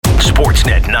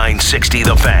Sportsnet 960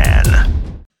 The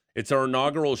Fan. It's our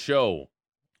inaugural show,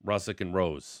 Russick and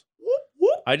Rose.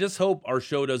 I just hope our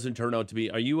show doesn't turn out to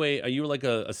be. Are you like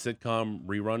a sitcom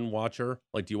rerun watcher?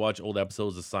 Like, do you watch old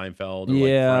episodes of Seinfeld or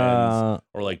like Friends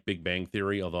or like Big Bang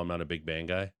Theory? Although I'm not a Big Bang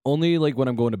guy. Only like when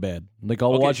I'm going to bed. Like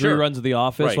I'll watch reruns of The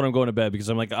Office when I'm going to bed because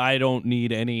I'm like I don't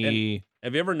need any. And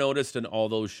have you ever noticed in all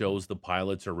those shows the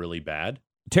pilots are really bad?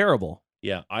 Terrible.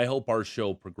 Yeah, I hope our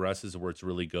show progresses where it's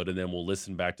really good, and then we'll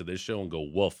listen back to this show and go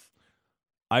woof.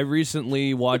 I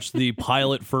recently watched the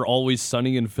pilot for Always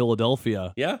Sunny in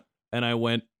Philadelphia. Yeah. And I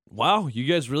went, wow, you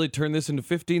guys really turned this into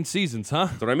 15 seasons, huh?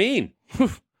 That's what I mean.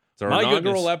 It's our My inaugural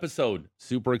goodness. episode.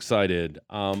 Super excited.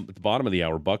 At the bottom of the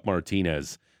hour, Buck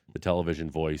Martinez, the television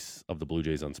voice of the Blue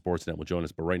Jays on Sportsnet, will join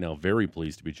us. But right now, very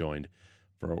pleased to be joined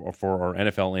for our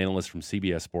NFL analyst from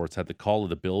CBS Sports. Had the call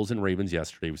of the Bills and Ravens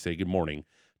yesterday. We say good morning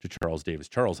to Charles Davis.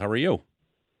 Charles, how are you?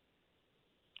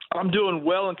 I'm doing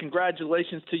well, and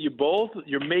congratulations to you both.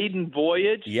 Your maiden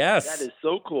voyage. Yes. That is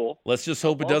so cool. Let's just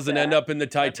hope it doesn't end up in the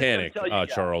Titanic,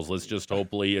 Charles. Let's just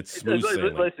hopefully it's smooth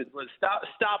sailing. Listen,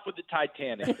 stop with the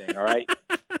Titanic thing, all right?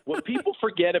 What people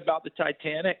forget about the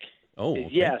Titanic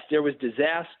is, yes, there was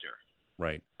disaster.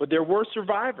 Right. But there were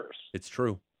survivors. It's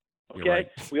true. Okay? You're right.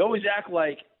 We always act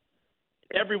like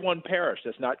everyone perished.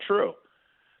 That's not true.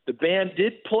 The band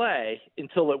did play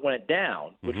until it went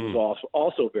down, which was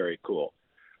also very cool.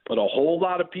 But a whole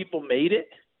lot of people made it,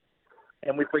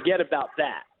 and we forget about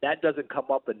that. That doesn't come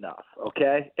up enough,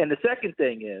 okay? And the second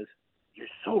thing is, you're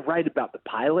so right about the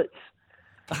pilots.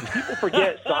 People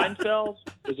forget Seinfeld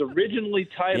was originally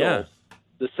titled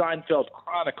The Seinfeld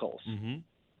Chronicles. Mm-hmm.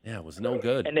 Yeah, it was no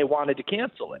good. And they wanted to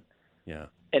cancel it. Yeah.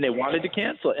 And they wanted to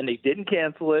cancel it, and they didn't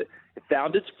cancel it. It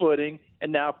found its footing,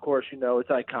 and now, of course, you know, it's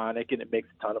iconic, and it makes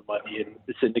a ton of money in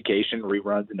the syndication,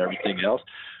 reruns, and everything else.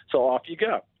 So off you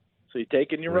go. So you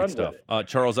take and you run stuff. with it.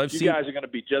 Charles, you guys are going to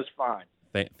be just fine.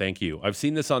 Thank you. I've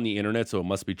seen this on the internet, so it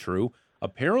must be true.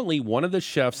 Apparently, one of the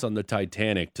chefs on the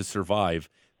Titanic to survive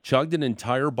chugged an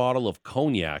entire bottle of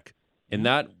cognac, and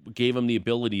that gave him the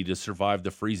ability to survive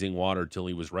the freezing water till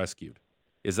he was rescued.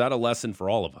 Is that a lesson for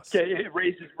all of us? Yeah, it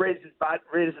raises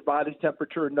his body's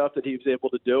temperature enough that he was able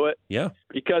to do it. Yeah.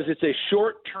 Because it's a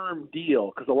short-term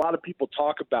deal, because a lot of people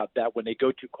talk about that when they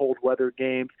go to cold weather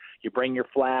games. You bring your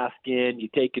flask in, you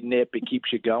take a nip, it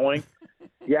keeps you going.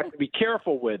 You have to be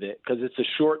careful with it because it's a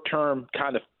short-term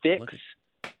kind of fix.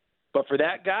 But for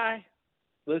that guy,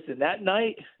 listen, that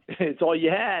night, it's all you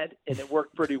had, and it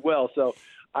worked pretty well. So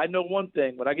I know one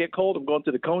thing. When I get cold, I'm going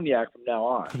to the cognac from now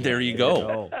on. There you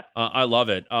go. I love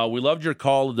it. We loved your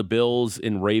call of the Bills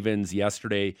and Ravens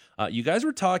yesterday. You guys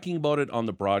were talking about it on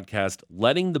the broadcast,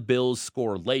 letting the Bills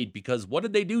score late because what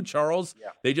did they do, Charles?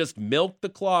 Yeah. They just milked the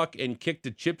clock and kicked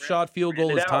a chip shot field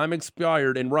goal as time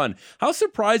expired and run. How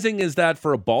surprising is that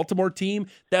for a Baltimore team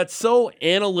that's so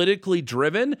analytically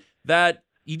driven that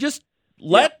you just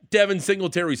let Devin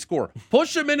Singletary score.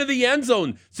 Push him into the end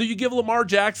zone so you give Lamar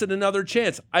Jackson another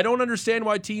chance. I don't understand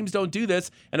why teams don't do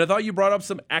this, and I thought you brought up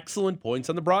some excellent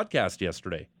points on the broadcast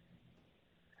yesterday.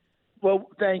 Well,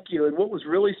 thank you. And what was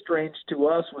really strange to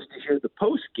us was to hear the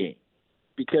post game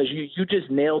because you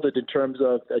just nailed it in terms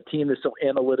of a team that's so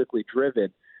analytically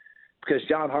driven. Because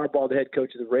John Harbaugh, the head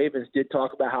coach of the Ravens, did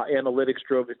talk about how analytics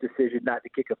drove his decision not to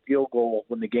kick a field goal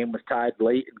when the game was tied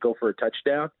late and go for a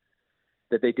touchdown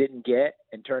that they didn't get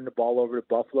and turned the ball over to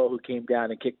Buffalo, who came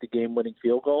down and kicked the game-winning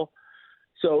field goal.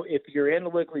 So if you're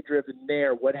analytically driven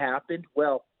there, what happened?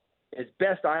 Well, as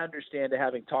best I understand it,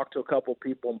 having talked to a couple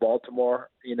people in Baltimore,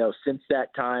 since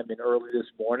that time and early this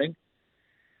morning,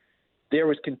 there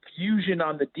was confusion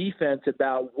on the defense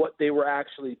about what they were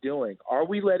actually doing. Are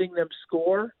we letting them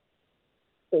score,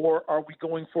 or are we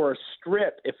going for a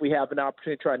strip if we have an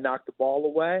opportunity to try and knock the ball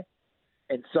away?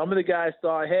 And some of the guys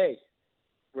thought, hey,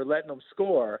 we're letting them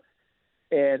score.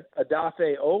 And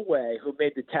Odafe Owe, who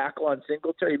made the tackle on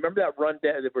Singletary, remember that run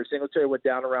down where Singletary went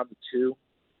down around the 2?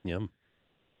 Yeah.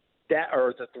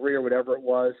 Or the 3 or whatever it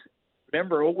was.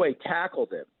 Remember, Owe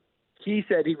tackled him. He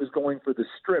said he was going for the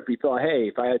strip. He thought, hey,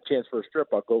 if I had a chance for a strip,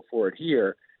 I'll go for it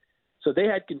here. So they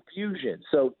had confusion.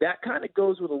 So that kind of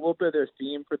goes with a little bit of their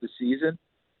theme for the season.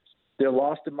 Their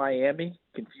loss to Miami,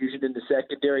 confusion in the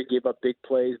secondary, gave up big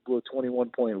plays, blew a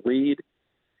 21-point lead.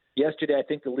 Yesterday, I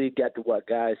think the lead got to what,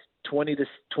 guys? 20 to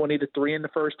 3 in the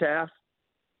first half,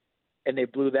 and they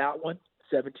blew that one,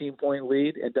 17-point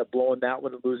lead, ended up blowing that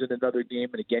one and losing another game.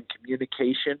 And again,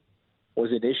 communication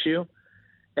was an issue.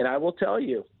 And I will tell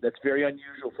you, that's very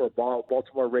unusual for a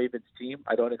Baltimore Ravens team.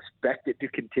 I don't expect it to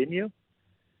continue,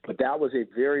 but that was a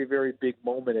very, very big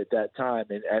moment at that time.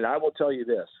 And I will tell you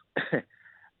this.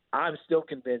 I'm still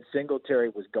convinced Singletary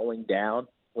was going down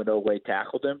when Owe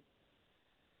tackled him.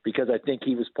 because I think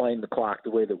he was playing the clock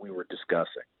the way that we were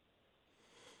discussing.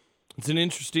 It's an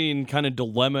interesting kind of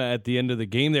dilemma at the end of the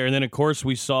game there. And then, of course,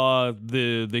 we saw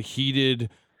the heated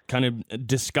kind of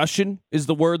discussion is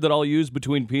the word that I'll use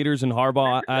between Peters and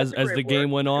Harbaugh as the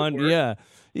game went on. Yeah.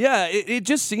 Yeah, it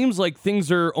just seems like things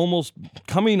are almost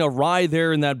coming awry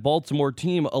there in that Baltimore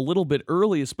team a little bit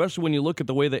early, especially when you look at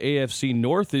the way the AFC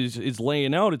North is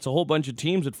laying out. It's a whole bunch of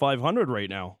teams at 500 right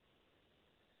now.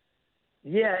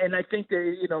 Yeah, and I think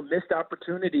that missed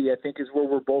opportunity. I think is where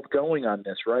we're both going on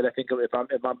this, right? I think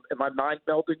am I mind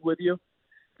melding with you?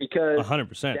 Because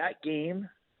 100%. That game,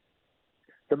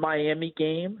 the Miami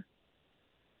game.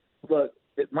 Look,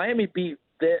 Miami beat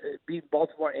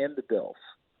Baltimore and the Bills.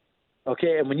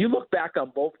 Okay, and when you look back on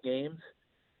both games,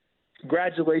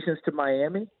 congratulations to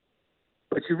Miami,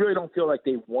 but you really don't feel like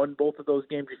they won both of those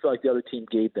games. You feel like the other team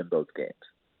gave them those games.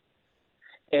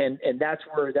 And that's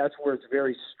where it's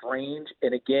very strange.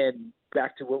 And again,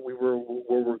 back to where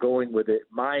we're going with it.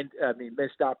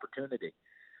 Missed opportunity.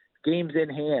 Games in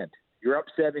hand. You're up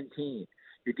 17.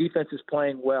 Your defense is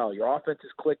playing well. Your offense is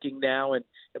clicking now and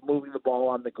moving the ball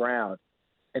on the ground.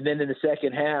 And then in the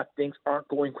second half, things aren't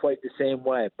going quite the same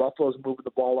way. Buffalo's moving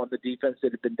the ball on the defense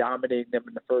that had been dominating them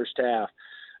in the first half.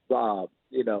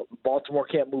 Baltimore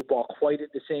can't move ball quite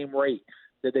at the same rate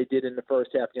that they did in the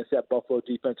first half against that Buffalo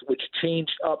defense, which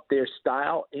changed up their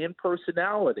style and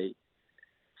personality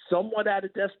somewhat out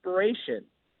of desperation,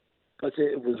 because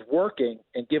it was working,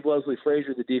 and give Leslie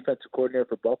Frazier, the defensive coordinator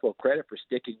for Buffalo, credit for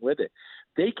sticking with it.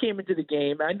 They came into the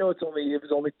game. I know it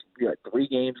was only 3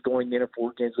 games going in or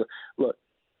 4 games. Look,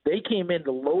 they came in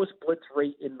the lowest blitz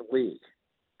rate in the league,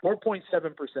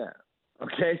 4.7%.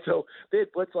 Okay, so they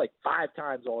had blitzed like 5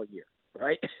 times all year,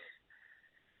 right?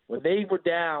 When they were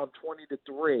down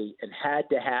 20-3 and had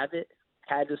to have it,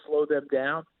 had to slow them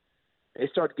down, they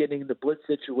started getting into blitz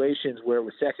situations where it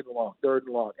was second and long, third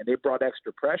and long, and they brought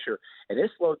extra pressure, and it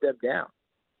slowed them down.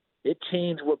 It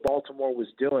changed what Baltimore was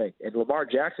doing, and Lamar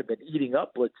Jackson had been eating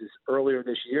up blitzes earlier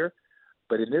this year,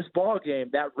 but in this ball game,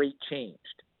 that rate changed.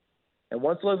 And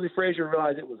once Leslie Frazier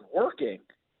realized it was working,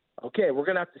 okay, we're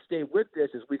going to have to stay with this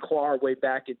as we claw our way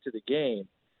back into the game.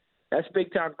 That's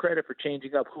big-time credit for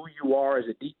changing up who you are as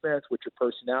a defense, what your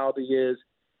personality is,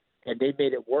 and they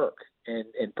made it work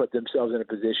and put themselves in a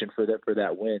position for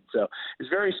that win. So it's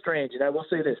very strange. And I will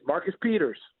say this, Marcus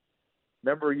Peters,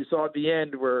 remember you saw at the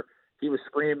end where he was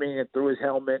screaming and threw his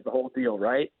helmet and the whole deal,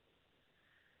 right?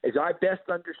 As I best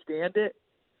understand it,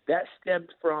 that stemmed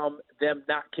from them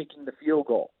not kicking the field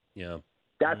goal. Yeah.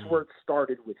 That's where it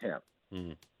started with him.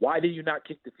 Mm-hmm. Why did you not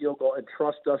kick the field goal and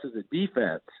trust us as a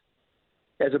defense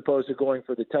as opposed to going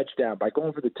for the touchdown? By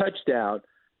going for the touchdown,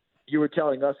 you were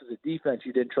telling us as a defense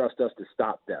you didn't trust us to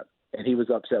stop them. And he was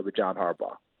upset with John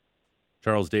Harbaugh.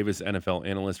 Charles Davis, NFL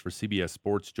analyst for CBS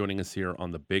Sports, joining us here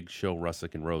on the Big Show,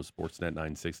 Russick and Rose, Sportsnet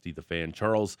 960, The Fan.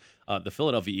 Charles, the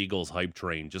Philadelphia Eagles hype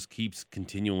train just keeps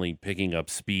continually picking up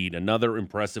speed. Another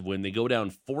impressive win. They go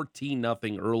down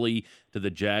 14-0 early to the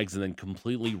Jags and then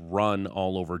completely run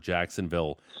all over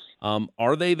Jacksonville.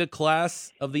 Are they the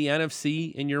class of the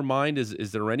NFC in your mind?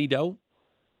 Is there any doubt?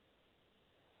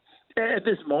 At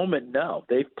this moment, no.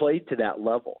 They've played to that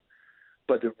level.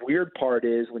 But the weird part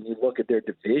is when you look at their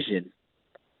division,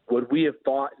 would we have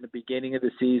thought in the beginning of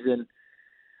the season,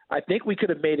 I think we could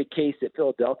have made a case that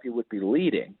Philadelphia would be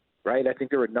leading, right? I think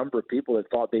there were a number of people that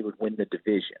thought they would win the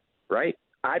division, right?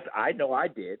 I know I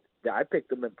did. I picked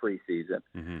them in preseason.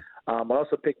 Mm-hmm. I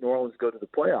also picked New Orleans to go to the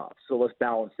playoffs. So let's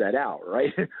balance that out,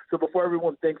 right? So before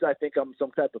everyone thinks I think I'm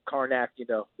some type of Karnak,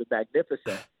 the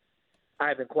Magnificent, I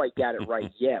haven't quite got it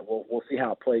right yet. We'll see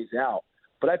how it plays out.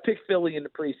 But I picked Philly in the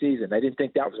preseason. I didn't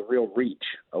think that was a real reach,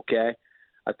 okay?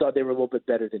 I thought they were a little bit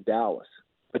better than Dallas.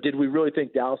 But did we really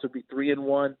think Dallas would be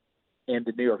 3-1 and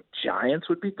the New York Giants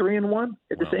would be 3-1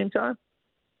 at the same time?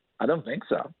 I don't think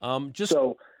so.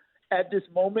 So at this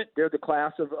moment, they're the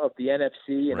class of the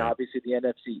NFC and right. Obviously the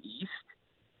NFC East.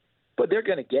 But they're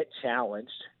going to get challenged.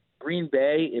 Green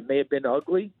Bay, it may have been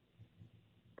ugly,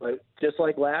 but just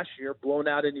like last year, blown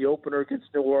out in the opener against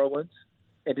New Orleans,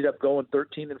 ended up going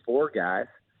 13-4, guys.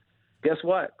 Guess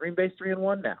what? Green Bay's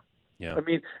 3-1 now. Yeah. I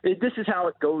mean, this is how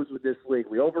it goes with this league.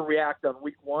 We overreact on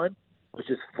week 1,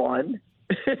 which is fun.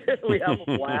 We have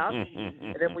a blast,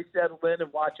 and then we settle in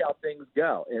and watch how things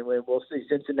go. And we'll see.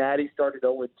 Cincinnati started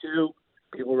 0-2.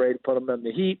 People ready to put them on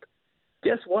the heap.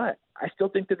 Guess what? I still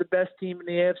think they're the best team in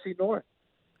the AFC North.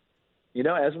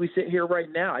 As we sit here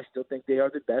right now, I still think they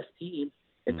are the best team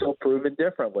until proven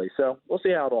differently. So we'll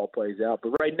see how it all plays out.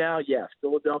 But right now, yes,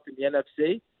 Philadelphia in the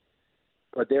NFC,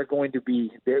 but they're going to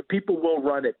be there. People will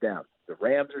run it down. The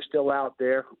Rams are still out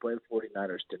there, who play the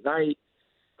 49ers tonight.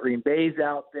 Green Bay's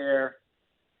out there.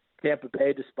 Tampa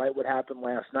Bay, despite what happened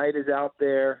last night, is out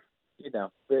there.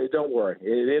 Don't worry.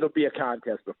 It'll be a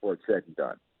contest before it's said and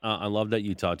done. I love that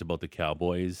you talked about the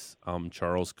Cowboys.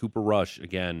 Charles, Cooper Rush,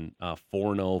 again,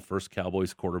 4-0, first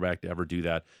Cowboys quarterback to ever do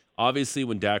that. Obviously,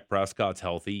 when Dak Prescott's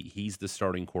healthy, he's the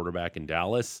starting quarterback in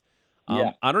Dallas.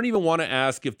 I don't even want to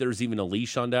ask if there's even a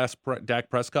leash on Dak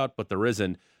Prescott, but there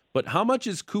isn't. But how much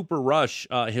is Cooper Rush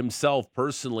himself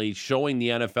personally showing the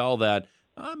NFL that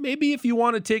maybe if you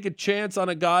want to take a chance on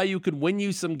a guy who could win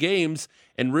you some games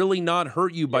and really not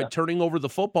hurt you by turning over the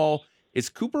football, is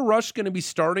Cooper Rush going to be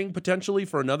starting potentially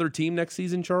for another team next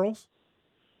season, Charles?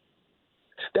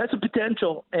 That's a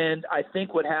potential, and I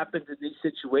think what happens in these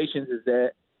situations is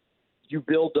that you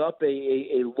build up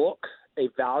a look, a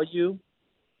value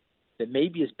that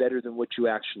maybe is better than what you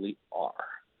actually are,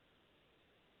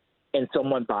 and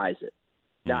someone buys it.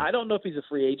 Now, I don't know if he's a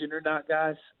free agent or not,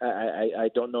 guys. I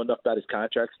don't know enough about his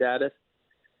contract status,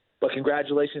 but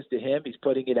congratulations to him. He's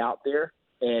putting it out there.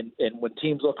 And when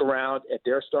teams look around at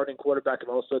their starting quarterback and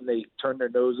all of a sudden they turn their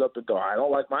nose up and go, I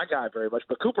don't like my guy very much,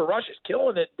 but Cooper Rush is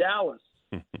killing it in Dallas.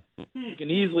 You can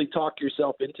easily talk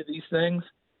yourself into these things,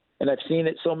 and I've seen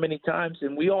it so many times,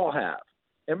 and we all have.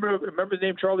 Remember the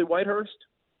name Charlie Whitehurst?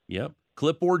 Yep.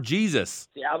 Clipboard Jesus.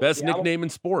 Best Seattle, nickname in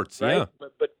sports. right? Yeah.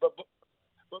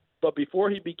 But before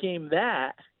he became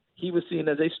that, he was seen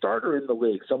as a starter in the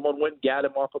league. Someone went and got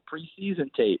him off a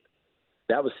preseason tape.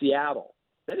 That was Seattle.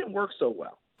 That didn't work so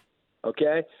well.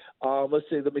 Okay?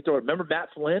 Let me throw it. Remember Matt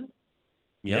Flynn?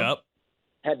 Yep.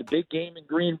 Had the big game in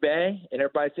Green Bay, and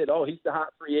everybody said, oh, he's the hot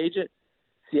free agent.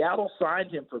 Seattle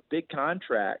signed him for a big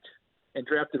contract and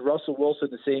drafted Russell Wilson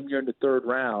the same year in the third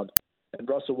round, and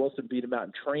Russell Wilson beat him out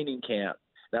in training camp.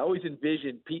 And I always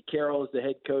envisioned Pete Carroll as the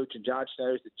head coach and John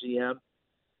Schneider as the GM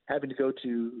having to go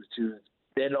to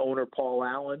then-owner Paul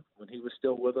Allen when he was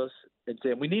still with us and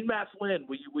saying, we need Matt Flynn.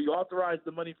 We authorized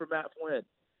the money for Matt Flynn.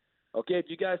 Okay, if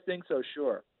you guys think so,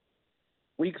 sure.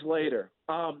 Weeks later,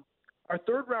 our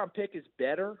third-round pick is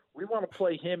better. We want to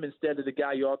play him instead of the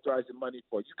guy you authorized the money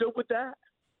for. You good with that?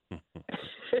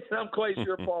 And I'm quite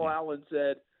sure Paul Allen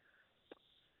said,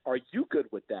 are you good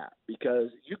with that? Because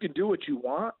you can do what you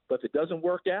want, but if it doesn't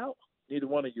work out, neither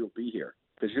one of you will be here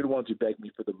because you're the ones who begged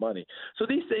me for the money. So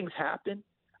these things happen.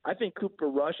 I think Cooper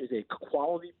Rush is a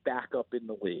quality backup in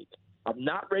the league. I'm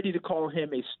not ready to call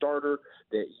him a starter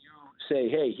that you say,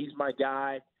 hey, he's my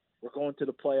guy. We're going to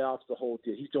the playoffs the whole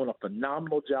deal. He's doing a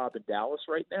phenomenal job in Dallas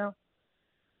right now.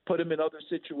 Put him in other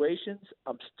situations.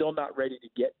 I'm still not ready to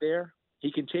get there.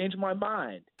 He can change my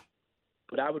mind,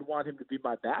 but I would want him to be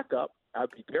my backup. I'd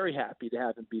be very happy to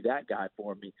have him be that guy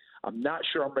for me. I'm not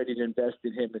sure I'm ready to invest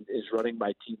in him as running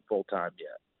my team full-time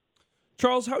yet.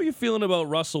 Charles, how are you feeling about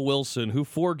Russell Wilson, who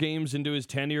 4 games into his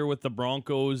tenure with the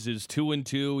Broncos is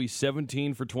 2-2. He's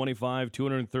 17 for 25,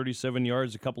 237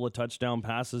 yards, a couple of touchdown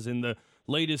passes in the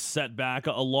latest setback,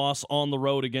 a loss on the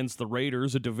road against the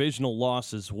Raiders, a divisional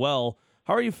loss as well.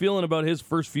 How are you feeling about his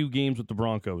first few games with the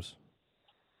Broncos?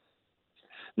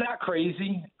 Not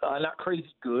crazy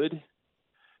good.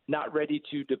 Not ready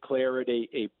to declare it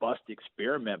a bust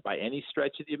experiment by any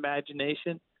stretch of the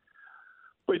imagination.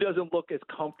 But he doesn't look as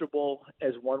comfortable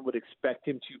as one would expect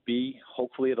him to be,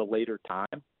 hopefully at a later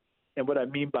time. And what I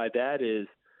mean by that is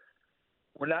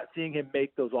we're not seeing him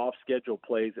make those off-schedule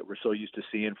plays that we're so used to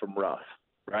seeing from Russ,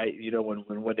 right? You know,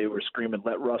 when they were screaming,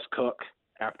 let Russ cook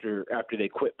after they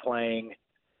quit playing,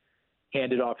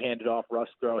 hand it off, Russ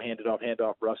throw, hand it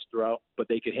off, Russ throw. But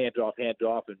they could hand it off,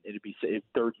 and it'd be 3rd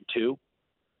and 2,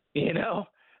 you know,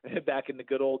 back in the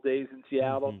good old days in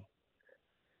Seattle. Mm-hmm.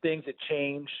 Things had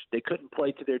changed. They couldn't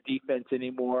play to their defense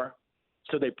anymore,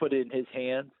 so they put it in his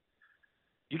hands.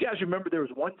 You guys remember there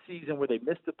was one season where they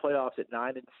missed the playoffs at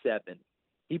 9-7.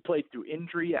 He played through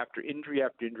injury after injury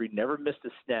after injury, never missed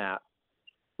a snap,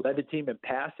 led the team in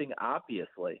passing,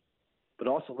 obviously, but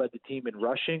also led the team in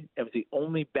rushing, and was the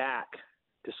only back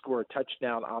to score a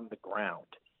touchdown on the ground.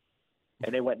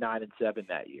 And they went 9-7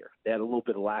 that year. They had a little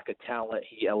bit of lack of talent.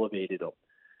 He elevated them.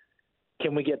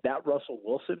 Can we get that Russell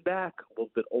Wilson back? A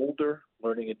little bit older,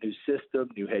 learning a new system,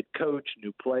 new head coach,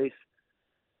 new place.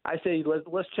 I say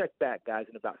let's check back, guys,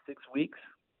 in about 6 weeks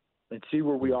and see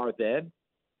where we are then,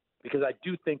 because I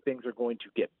do think things are going to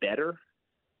get better.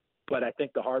 But I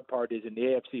think the hard part is in the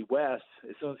AFC West,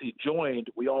 as soon as he joined,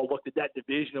 we all looked at that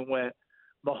division and went,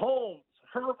 Mahomes,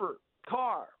 Herbert,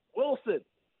 Carr, Wilson.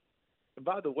 And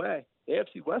by the way, the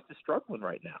AFC West is struggling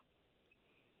right now.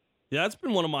 Yeah, that's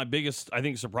been one of my biggest, I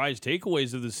think, surprise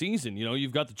takeaways of the season. You know,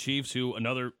 you've got the Chiefs, who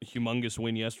another humongous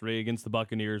win yesterday against the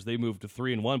Buccaneers. They moved to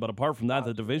 3-1, but apart from that,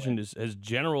 the division has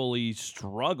generally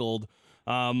struggled.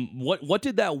 What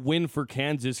did that win for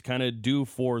Kansas kind of do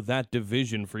for that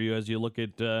division for you as you look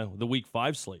at the Week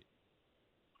 5 slate?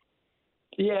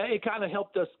 Yeah, it kind of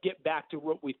helped us get back to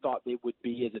what we thought they would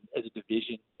be as a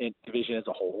division and division as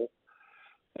a whole.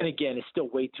 And again, it's still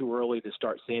way too early to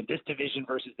start saying this division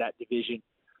versus that division.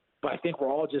 But I think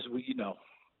we're all just,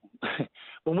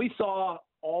 when we saw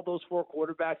all those 4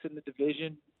 quarterbacks in the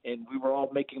division and we were all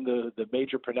making the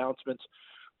major pronouncements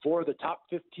for the top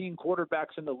 15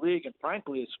 quarterbacks in the league, and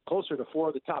frankly, it's closer to 4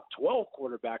 of the top 12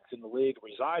 quarterbacks in the league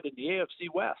reside in the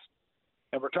AFC West.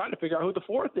 And we're trying to figure out who the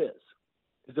 4th is.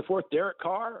 Is the 4th Derek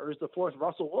Carr or is the 4th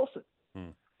Russell Wilson?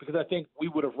 Because I think we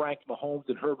would have ranked Mahomes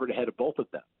and Herbert ahead of both of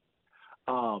them.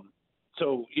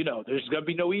 So, there's going to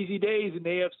be no easy days in the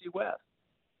AFC West.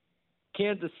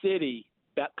 Kansas City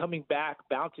bouncing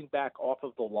back off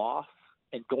of the loss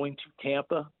and going to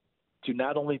Tampa to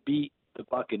not only beat the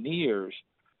Buccaneers,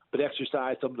 but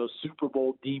exercise some of those Super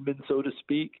Bowl demons, so to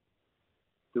speak.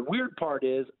 The weird part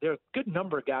is there are a good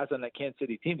number of guys on that Kansas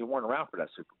City team that weren't around for that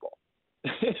Super Bowl.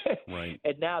 Right.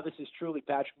 And now this is truly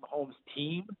Patrick Mahomes'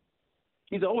 team.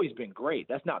 He's always been great.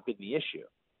 That's not been the issue.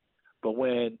 But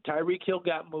when Tyreek Hill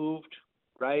got moved,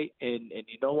 right, and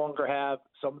you no longer have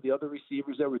some of the other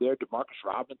receivers that were there, Demarcus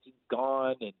Robinson's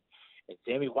gone and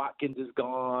Sammy Watkins is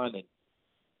gone, and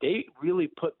they really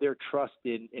put their trust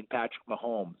in Patrick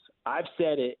Mahomes. I've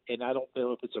said it, and I don't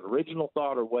know if it's an original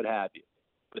thought or what have you,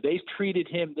 but they've treated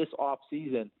him this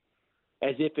offseason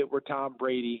as if it were Tom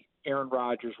Brady, Aaron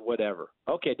Rodgers, whatever.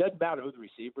 Okay, it doesn't matter who the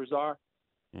receivers are.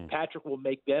 Patrick will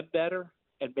make them better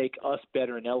and make us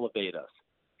better and elevate us.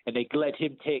 And they let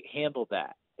him handle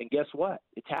that. And guess what?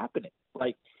 It's happening.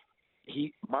 Like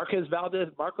Marquez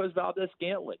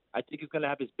Valdez-Scantling, I think he's going to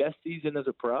have his best season as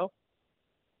a pro.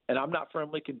 And I'm not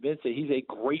firmly convinced that he's a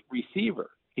great receiver.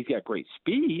 He's got great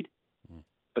speed,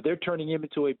 but they're turning him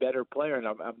into a better player, and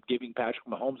I'm giving Patrick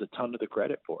Mahomes a ton of the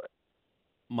credit for it.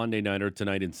 Monday nighter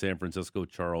tonight in San Francisco,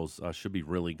 Charles, should be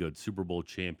really good. Super Bowl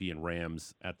champion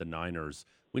Rams at the Niners.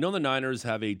 We know the Niners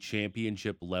have a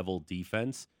championship-level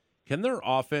defense. Can their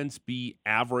offense be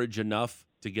average enough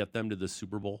to get them to the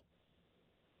Super Bowl?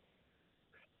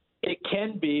 It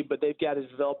can be, but they've got to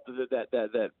develop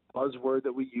that buzzword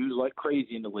that we use like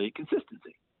crazy in the league,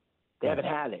 consistency. They haven't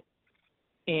had it.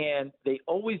 And they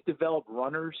always develop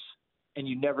runners, and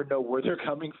you never know where they're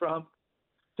coming from.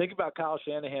 Think about Kyle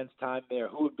Shanahan's time there.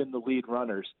 Who have been the lead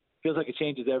runners? Feels like it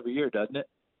changes every year, doesn't it?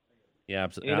 Yeah,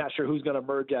 absolutely. You're not sure who's going to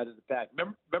emerge out of the pack.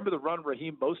 Remember the run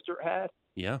Raheem Mostert had?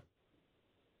 Yeah.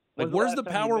 Like, where's the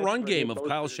power run game of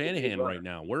Kyle Shanahan right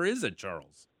now? Where is it,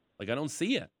 Charles? Like, I don't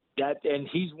see it. And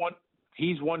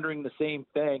he's wondering the same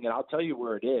thing, and I'll tell you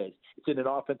where it is. It's in an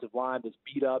offensive line that's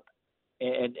beat up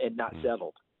and not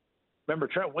settled. Remember,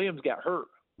 Trent Williams got hurt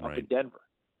up in Denver.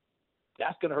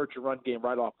 That's going to hurt your run game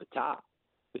right off the top.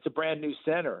 It's a brand-new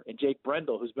center, and Jake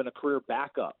Brendel, who's been a career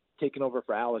backup, taking over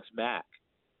for Alex Mack.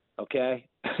 Okay?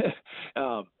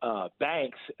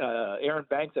 Banks, Aaron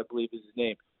Banks, I believe is his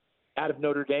name, out of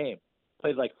Notre Dame,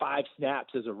 played like 5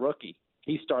 snaps as a rookie.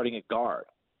 He's starting at guard.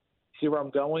 See where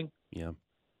I'm going? Yeah.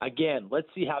 Again, let's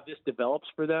see how this develops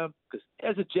for them, because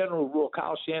as a general rule,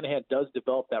 Kyle Shanahan does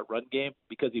develop that run game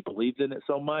because he believes in it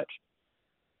so much.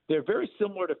 They're very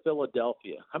similar to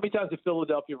Philadelphia. How many times did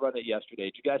Philadelphia run it yesterday?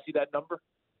 Did you guys see that number?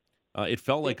 It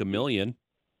felt like 1 million.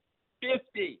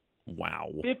 50. Wow.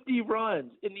 50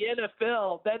 runs. In the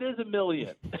NFL, that is 1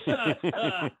 million.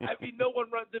 I mean, no one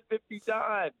runs it 50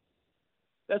 times.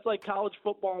 That's like college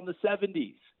football in the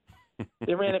 70s.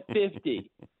 They ran it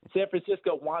 50. San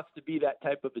Francisco wants to be that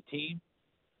type of a team.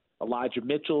 Elijah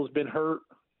Mitchell has been hurt.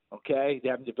 Okay, they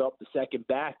haven't developed the second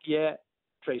back yet.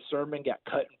 Trey Sermon got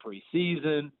cut in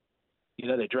preseason.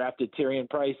 They drafted Tyrion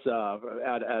Price out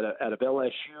of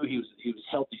LSU. He was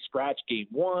healthy scratch game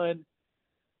 1.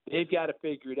 They've got to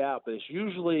figure it out, but it's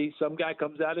usually some guy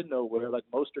comes out of nowhere, like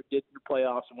Mostert did in the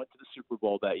playoffs and went to the Super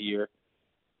Bowl that year,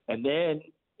 and then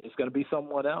it's going to be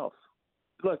someone else.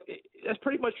 Look, that's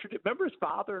pretty much – remember his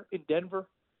father in Denver?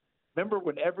 Remember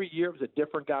when every year it was a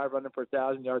different guy running for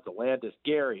 1,000 yards? Landis,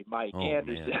 Gary, Mike,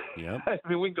 Anderson. Yep. I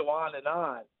mean, we can go on and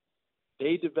on.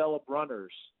 They develop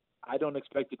runners. I don't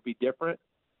expect it to be different,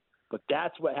 but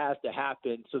that's what has to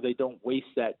happen so they don't waste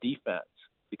that defense,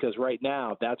 because right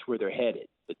now that's where they're headed.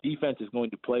 The defense is going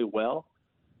to play well,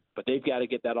 but they've got to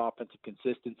get that offensive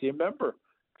consistency. Remember,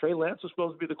 Trey Lance was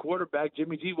supposed to be the quarterback.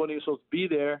 Jimmy G wasn't even supposed to be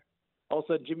there. All of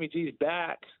a sudden, Jimmy G's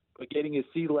back, but getting his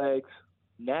sea legs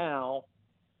now.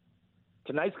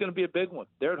 Tonight's going to be a big one.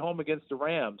 They're at home against the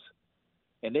Rams,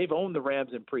 and they've owned the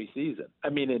Rams in preseason. I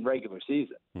mean, in regular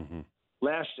season. Mm-hmm.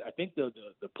 I think the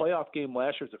playoff game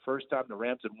last year was the first time the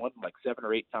Rams had won like 7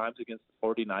 or 8 times against the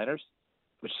 49ers.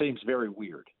 which seems very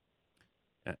weird.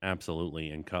 Absolutely.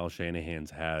 And Kyle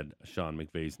Shanahan's had Sean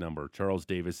McVay's number. Charles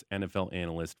Davis, NFL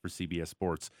analyst for CBS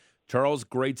Sports. Charles,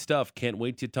 great stuff. Can't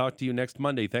wait to talk to you next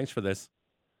Monday. Thanks for this.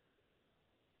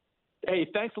 Hey,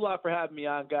 thanks a lot for having me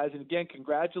on, guys. And again,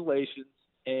 congratulations.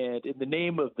 And in the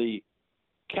name of the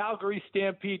Calgary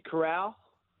Stampede Corral,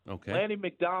 Okay. Lanny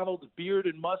McDonald's Beard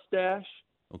and Mustache,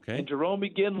 Okay. and Jerome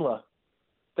McGinley,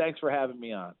 thanks for having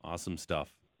me on. Awesome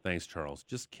stuff. Thanks, Charles.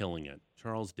 Just killing it.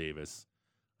 Charles Davis,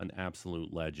 an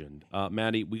absolute legend.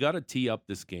 Maddie, we got to tee up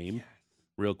this game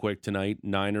real quick tonight.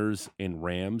 Niners and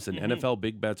Rams. And NFL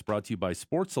Big Bets brought to you by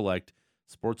Sports Select.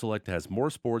 Sports Select has more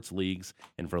sports leagues.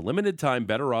 And for a limited time,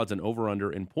 better odds and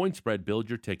over-under and point spread. Build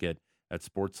your ticket at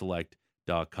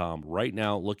sportselect.com. Right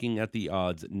now, looking at the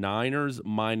odds, Niners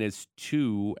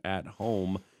 -2 at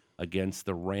home against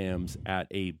the Rams at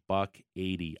a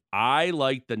 $1.80. I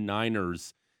like the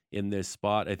Niners in this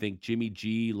spot. I think Jimmy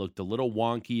G looked a little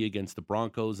wonky against the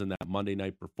Broncos in that Monday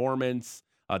night performance,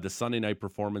 the Sunday night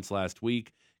performance last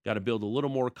week. Got to build a little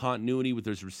more continuity with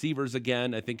his receivers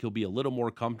again. I think he'll be a little more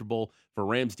comfortable for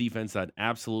Rams defense. That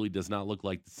absolutely does not look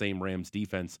like the same Rams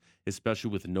defense,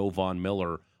 especially with no Von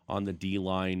Miller on the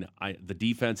D-line. The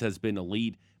defense has been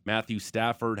elite. Matthew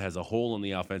Stafford has a hole in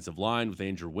the offensive line with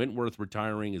Andrew Whitworth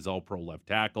retiring, his all-pro left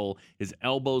tackle. His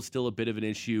elbow's still a bit of an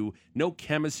issue. No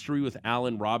chemistry with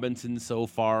Allen Robinson so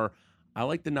far. I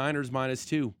like the Niners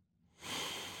 -2.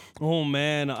 Oh,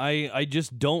 man, I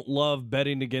just don't love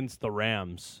betting against the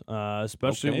Rams,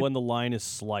 especially when the line is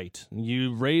slight.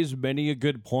 You raise many a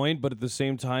good point, but at the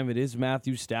same time, it is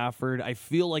Matthew Stafford. I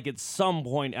feel like at some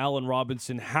point, Allen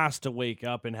Robinson has to wake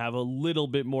up and have a little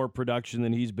bit more production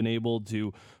than he's been able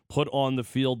to put on the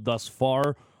field thus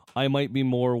far. I might be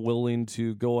more willing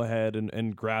to go ahead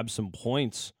and grab some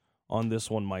points on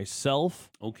this one myself.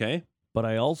 Okay. But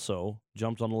I also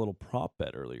jumped on a little prop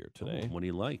bet earlier today. What do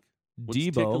you like? What's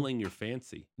Debo, tickling your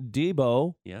fancy?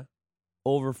 Debo, Yeah.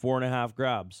 over 4.5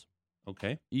 grabs.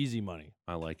 Okay. Easy money.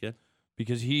 I like it.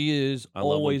 Because he is I love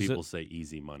when always people say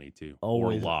easy money, too.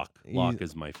 always or lock. Lock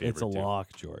is my favorite, It's a too.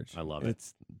 lock, George. I love it.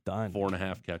 It's done.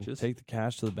 4.5 catches. Take the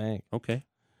cash to the bank. Okay.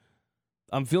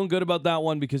 I'm feeling good about that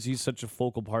one because he's such a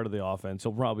focal part of the offense.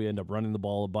 He'll probably end up running the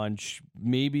ball a bunch.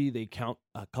 Maybe they count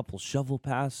a couple shovel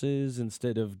passes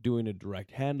instead of doing a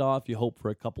direct handoff. You hope for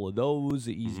a couple of those,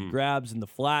 the easy grabs in the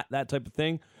flat, that type of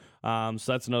thing. So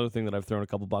that's another thing that I've thrown a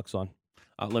couple bucks on.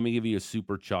 Let me give you a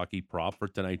super chalky prop for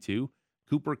tonight, too.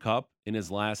 Cooper Kupp, in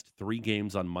his last 3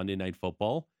 games on Monday Night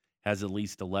Football, has at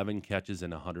least 11 catches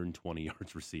and 120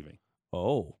 yards receiving.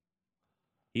 Oh.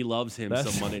 He loves him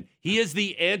some Monday. He is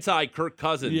the anti-Kirk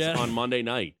Cousins on Monday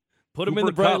night. Put him in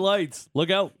the bright lights. Look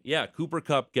out. Yeah, Cooper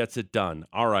Kupp gets it done.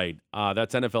 All right.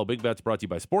 That's NFL Big Bets brought to you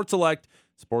by Sports Select.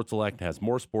 Sports Select has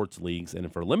more sports leagues,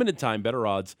 and for a limited time, better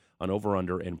odds on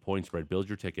over-under and point spread. Build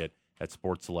your ticket at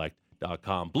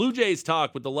sportselect.com. Blue Jays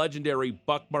talk with the legendary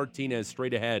Buck Martinez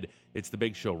straight ahead. It's the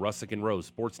big show, Russick and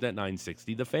Rose, Sportsnet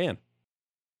 960, The Fan.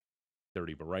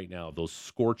 30, but right now, those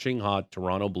scorching hot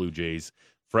Toronto Blue Jays,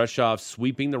 fresh off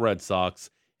sweeping the Red Sox,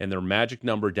 and their magic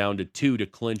number down to 2 to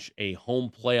clinch a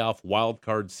home playoff wild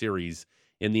card series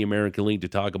in the American League. To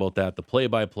talk about that, the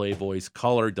play-by-play voice,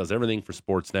 caller, does everything for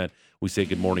Sportsnet. We say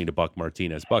good morning to Buck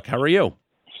Martinez. Buck, how are you?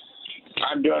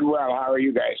 I'm doing well. How are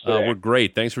you guys today? We're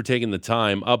great. Thanks for taking the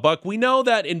time. Buck, we know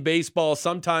that in baseball,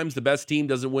 sometimes the best team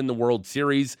doesn't win the World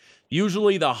Series.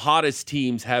 Usually the hottest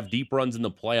teams have deep runs in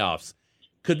the playoffs.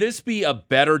 Could this be a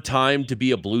better time to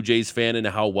be a Blue Jays fan and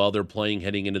how well they're playing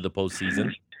heading into the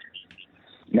postseason?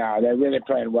 No, they're really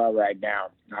playing well right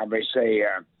now. Obviously,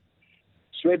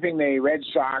 sweeping the Red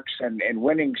Sox and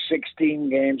winning 16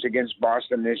 games against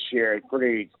Boston this year, a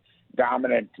pretty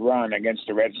dominant run against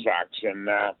the Red Sox. And,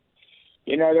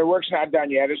 their work's not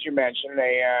done yet, as you mentioned.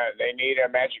 They need a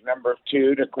magic number of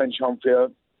 2 to clinch home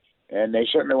field, and they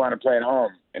certainly want to play at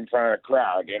home in front of the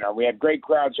crowd. We had great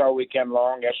crowds all weekend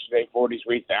long. Yesterday,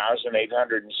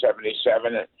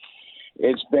 43,877.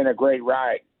 It's been a great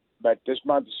ride. But this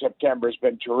month of September has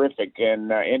been terrific,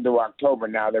 and into October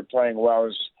now they're playing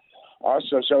well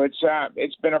also. So it's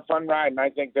been a fun ride, and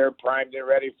I think they're primed and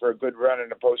ready for a good run in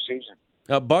the postseason.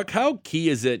 Buck, how key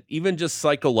is it, even just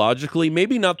psychologically,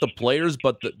 maybe not the players,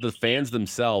 but the fans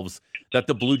themselves, that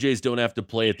the Blue Jays don't have to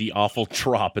play at the awful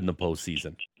Trop in the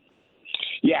postseason?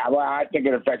 Yeah, well, I think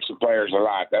it affects the players a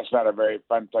lot. That's not a very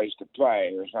fun place to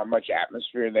play. There's not much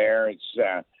atmosphere there.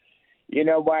 It's you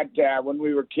know what? When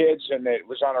we were kids and it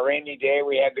was on a rainy day,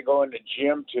 we had to go in the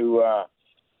gym to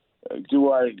do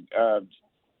our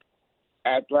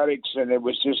athletics, and it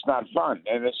was just not fun.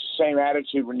 And it's the same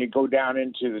attitude when you go down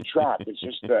into the Trop. It's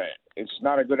just it's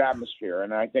not a good atmosphere.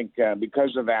 And I think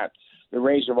because of that, the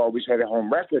Rays have always had a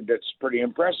home record that's pretty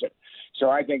impressive. So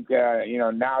I think,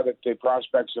 now that the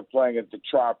prospects of playing at the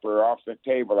Trop are off the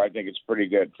table, I think it's pretty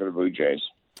good for the Blue Jays.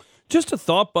 Just a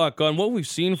thought, Buck, on what we've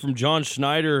seen from John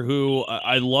Schneider, who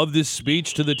I love this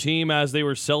speech to the team as they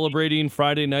were celebrating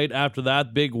Friday night after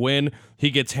that big win. He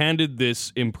gets handed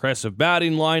this impressive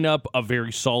batting lineup, a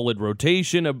very solid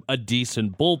rotation, a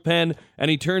decent bullpen,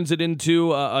 and he turns it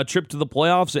into a trip to the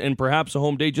playoffs and perhaps a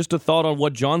home day. Just a thought on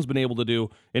what John's been able to do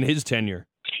in his tenure.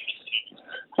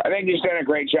 I think he's done a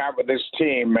great job with this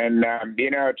team. And,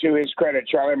 to his credit,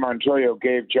 Charlie Montoyo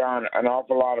gave John an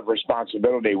awful lot of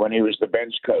responsibility when he was the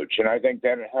bench coach. And I think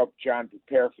that helped John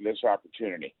prepare for this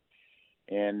opportunity.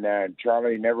 And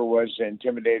Charlie never was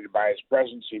intimidated by his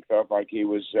presence. He felt like he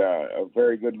was a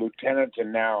very good lieutenant.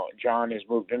 And now John has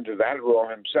moved into that role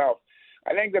himself.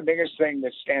 I think the biggest thing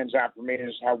that stands out for me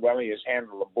is how well he has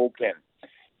handled the bullpen.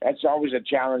 That's always a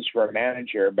challenge for a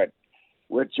manager, but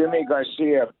with Jimmy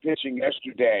Garcia pitching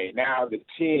yesterday, now the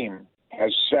team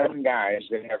has 7 guys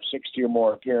that have 60 or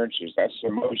more appearances. That's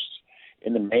the most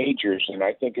in the majors, and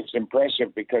I think it's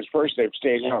impressive because, first, they've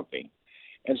stayed healthy,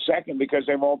 and second, because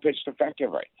they've all pitched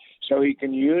effectively. So he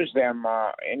can use them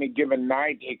any given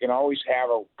night. He can always have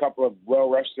a couple of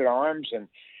well-rested arms, and,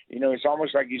 it's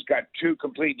almost like he's got 2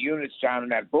 complete units down in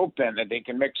that bullpen that they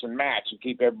can mix and match and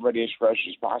keep everybody as fresh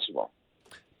as possible.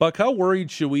 Buck, how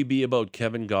worried should we be about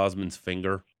Kevin Gausman's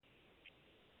finger?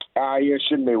 You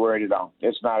shouldn't be worried at all.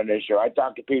 It's not an issue. I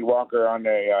talked to Pete Walker on the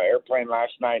airplane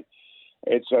last night.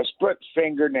 It's a split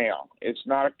fingernail. It's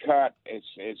not a cut.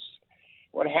 It's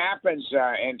what happens,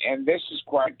 and this is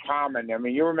quite common. I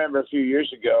mean, you remember a few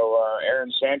years ago,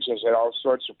 Aaron Sanchez had all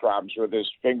sorts of problems with his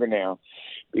fingernail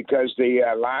because the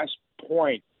last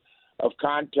point of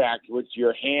contact with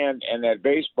your hand and that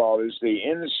baseball is the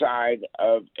inside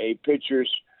of a pitcher's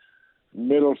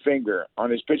middle finger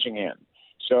on his pitching hand.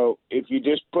 So if you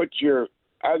just put your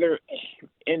other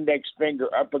index finger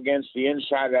up against the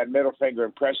inside of that middle finger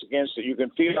and press against it, you can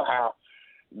feel how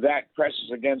that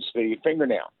presses against the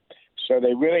fingernail. So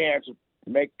they really have to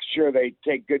make sure they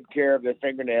take good care of their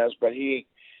fingernails, but he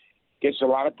gets a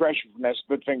lot of pressure from that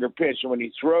split finger pitch, and when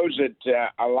he throws it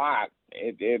a lot,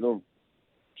 it'll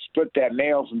split that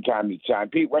nail from time to time.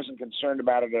 Pete wasn't concerned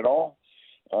about it at all.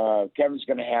 Kevin's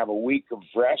going to have a week of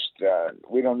rest.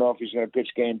 We don't know if he's going to pitch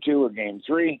game 2 or game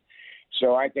 3.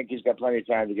 So I think he's got plenty of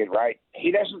time to get right.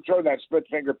 He doesn't throw that split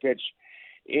finger pitch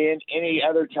in any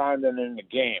other time than in the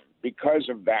game because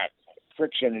of that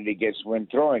friction that he gets when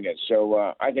throwing it.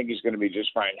 So I think he's going to be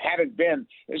just fine. Had it been,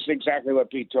 this is exactly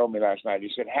what Pete told me last night. He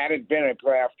said, had it been a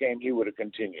playoff game, he would have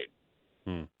continued.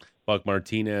 Buck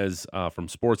Martinez from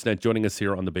Sportsnet joining us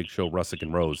here on the big show, Russick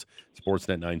and Rose,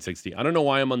 Sportsnet 960. I don't know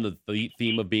why I'm on the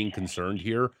theme of being concerned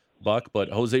here, Buck, but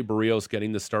Jose Barrios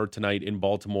getting the start tonight in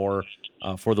Baltimore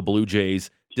for the Blue Jays.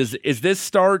 Is this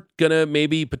start going to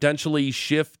maybe potentially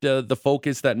shift the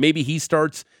focus that maybe he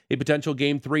starts a potential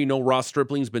game 3? No, Ross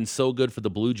Stripling's been so good for the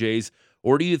Blue Jays.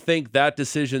 Or do you think that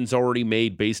decision's already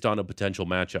made based on a potential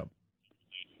matchup?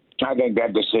 I think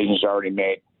that decision's already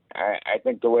made. I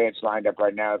think the way it's lined up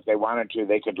right now, if they wanted to,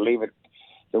 they could leave it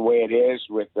the way it is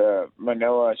with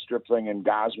Manoah, Stripling, and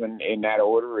Gausman in that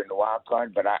order in the wild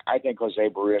card. But I think Jose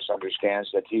Barrios understands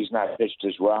that he's not pitched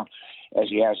as well as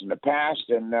he has in the past,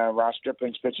 and Ross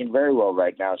Stripling's pitching very well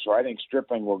right now. So I think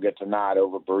Stripling will get the nod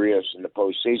over Barrios in the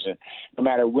postseason, no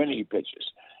matter when he pitches.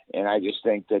 And I just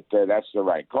think that that's the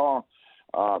right call.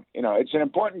 It's an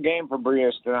important game for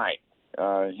Barrios tonight.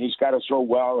 He's got to throw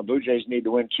well. The Blue Jays need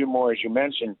to win 2 more, as you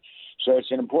mentioned. So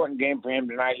it's an important game for him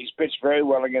tonight. He's pitched very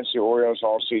well against the Orioles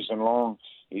all season long.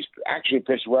 He's actually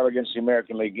pitched well against the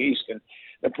American League East. And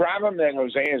the problem that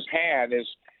Jose has had is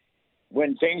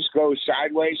when things go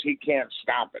sideways, he can't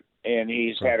stop it. And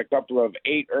he's had a couple of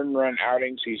 8 earned run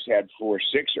outings. He's had 4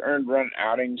 6 earned run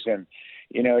outings. And,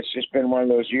 it's just been one of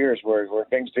those years where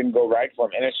things didn't go right for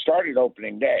him. And it started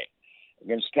opening day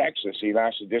against Texas. He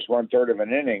lasted just 1/3 of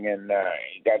an inning, and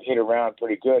he got hit around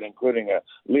pretty good, including a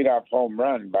leadoff home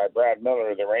run by Brad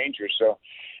Miller of the Rangers. So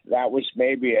that was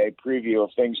maybe a preview of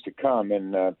things to come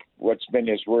in what's been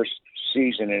his worst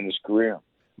season in his career.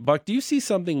 Buck, do you see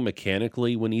something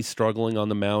mechanically when he's struggling on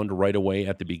the mound right away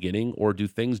at the beginning, or do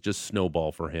things just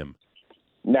snowball for him?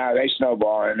 No, they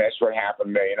snowball, and that's what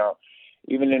happened.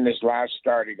 Even in this last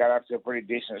start, he got off to a pretty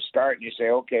decent start, and you say,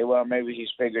 okay, well, maybe he's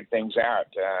figured things out.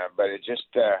 But it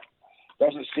just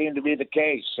doesn't seem to be the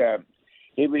case.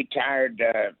 He retired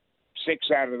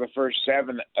 6 out of the first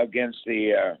 7 against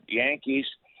the Yankees,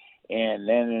 and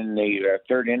then in the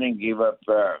 3rd inning gave up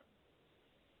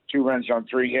 2 runs on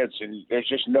 3 hits, and there's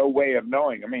just no way of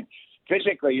knowing. I mean,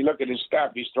 physically, you look at his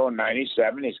stuff, he's throwing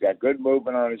 97. He's got good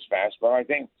movement on his fastball. I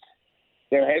think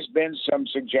There has been some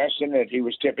suggestion that he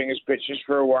was tipping his pitches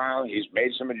for a while. He's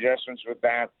made some adjustments with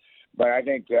that. But I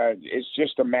think it's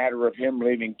just a matter of him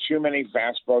leaving too many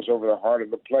fastballs over the heart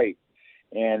of the plate.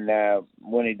 And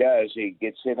when he does, he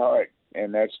gets hit hard.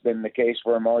 And that's been the case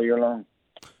for him all year long.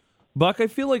 Buck, I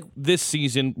feel like this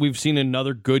season we've seen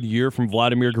another good year from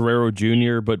Vladimir Guerrero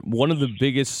Jr., but one of the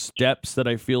biggest steps that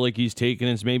I feel like he's taken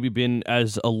has maybe been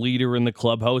as a leader in the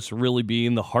clubhouse, really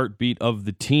being the heartbeat of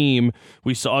the team.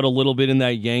 We saw it a little bit in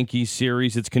that Yankees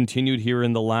series. It's continued here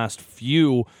in the last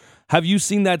few. Have you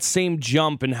seen that same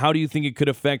jump, and how do you think it could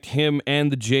affect him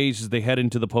and the Jays as they head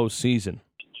into the postseason?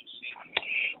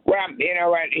 Well, you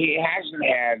know what? He hasn't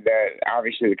had,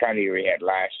 obviously, the kind of year he had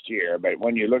last year. But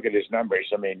when you look at his numbers,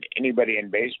 I mean, anybody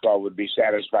in baseball would be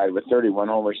satisfied with 31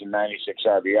 homers and 96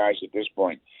 RBIs at this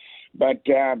point. But,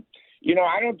 you know,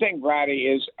 I don't think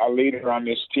Vladdy is a leader on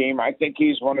this team. I think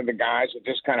he's one of the guys that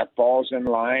just kind of falls in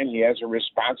line. He has a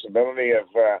responsibility of,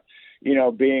 you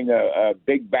know, being a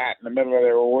big bat in the middle of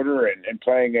their order and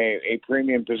playing a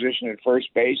premium position at first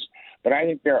base. But I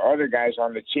think there are other guys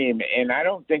on the team, and I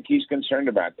don't think he's concerned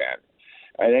about that.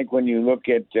 I think when you look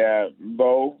at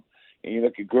Bo, and you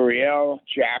look at Gurriel,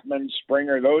 Chapman,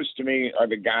 Springer, those to me are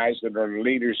the guys that are the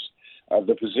leaders of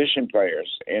the position players.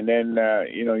 And then,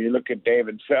 you know, you look at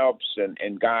David Phelps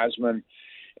and Gausman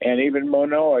and even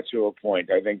Manoah to a point.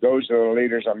 I think those are the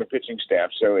leaders on the pitching staff.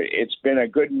 So it's been a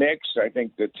good mix. I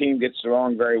think the team gets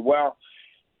along very well.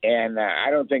 And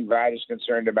I don't think Vlad is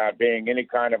concerned about being any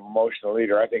kind of emotional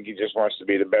leader. I think he just wants to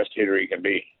be the best hitter he can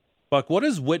be. Buck, what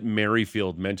has Whit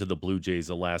Merrifield meant to the Blue Jays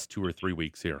the last 2 or 3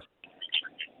 weeks here?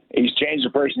 He's changed the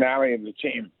personality of the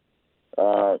team.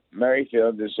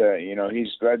 Merrifield is, you know, he's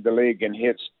led the league in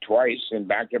hits twice in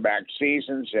back-to-back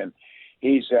seasons, and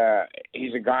he's a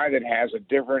guy that has a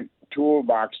different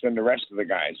toolbox than the rest of the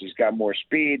guys. He's got more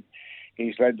speed.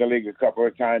 He's led the league a couple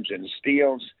of times in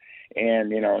steals,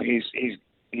 and you know he's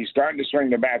starting to swing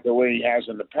the bat the way he has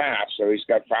in the past. So he's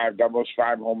got 5 doubles,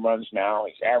 5 home runs now.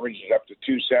 He's averages up to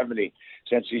 270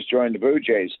 since he's joined the Blue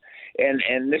Jays. And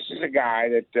this is a guy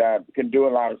that can do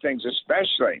a lot of things,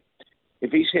 especially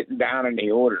if he's hitting down in the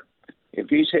order. If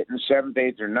he's hitting 7th,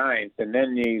 8th, or 9th, and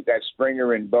then you got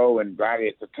Springer and Bo and Vladdy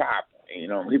at the top, you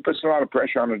know, he puts a lot of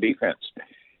pressure on the defense.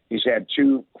 He's had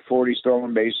 2 40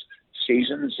 stolen base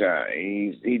seasons.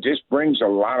 He just brings a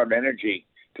lot of energy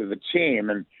to the team.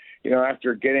 And you know,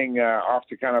 after getting off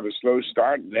to kind of a slow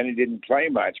start, and then he didn't play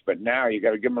much, but now you got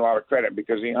to give him a lot of credit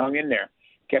because he hung in there,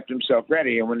 kept himself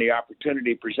ready, and when the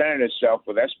opportunity presented itself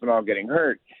with Espinal getting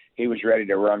hurt, he was ready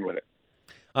to run with it.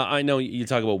 I know you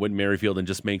talk about Whit Merrifield and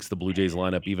just makes the Blue Jays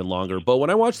lineup even longer, but when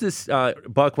I watch this,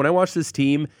 Buck, when I watch this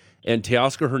team and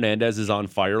Teoscar Hernandez is on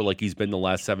fire like he's been the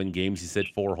last 7 games, he's hit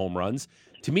 4 home runs,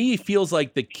 to me he feels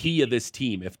like the key of this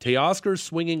team. If Teoscar's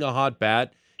swinging a hot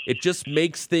bat, it just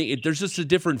makes there's just a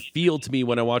different feel to me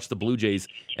when I watch the Blue Jays,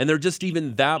 and they're just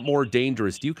even that more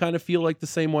dangerous. Do you kind of feel like the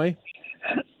same way?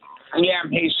 Yeah,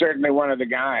 he's certainly one of the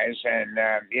guys, and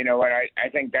you know what? I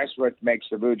think that's what makes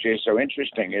the Blue Jays so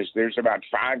interesting is there's about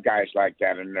 5 guys like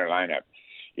that in their lineup.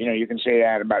 You know, you can say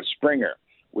that about Springer.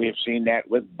 We have seen that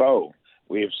with Bo.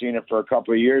 We have seen it for a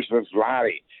couple of years with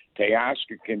Vladdy.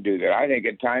 Teoscar can do that. I think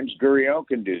at times Gurriel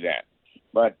can do that.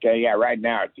 But, yeah, right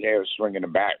now, Teo's swinging the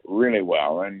bat really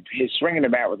well, and he's swinging the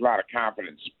bat with a lot of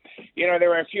confidence. You know, there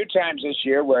were a few times this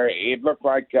year where it looked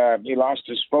like he lost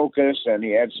his focus and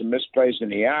he had some misplays in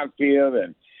the outfield,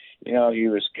 and, you know, he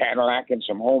was Cadillacing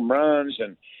some home runs,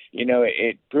 and, you know,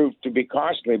 it proved to be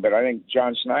costly. But I think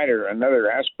John Snyder, another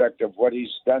aspect of what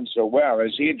he's done so well,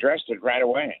 is he addressed it right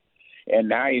away. And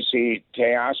now you see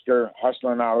Teoscar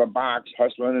hustling out of the box,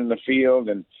 hustling in the field,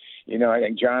 and, you know, I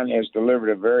think John has delivered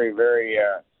a very, very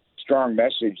strong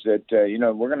message that, you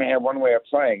know, we're going to have one way of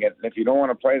playing it. And if you don't want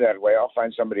to play that way, I'll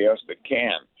find somebody else that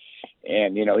can.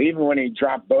 And, you know, even when he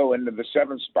dropped Bo into the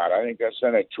 7th spot, I think that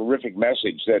sent a terrific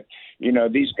message that, you know,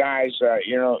 these guys,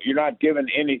 you know, you're not given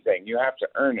anything. You have to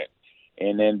earn it.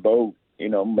 And then Bo, you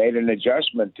know, made an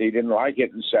adjustment. He didn't like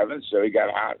it in 7th, so he got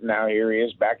hot. And now here he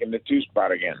is back in the 2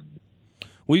 spot again.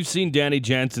 We've seen Danny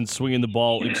Jansen swinging the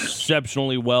ball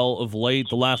exceptionally well of late.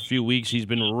 The last few weeks, he's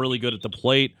been really good at the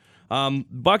plate.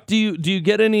 Buck, do you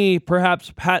get any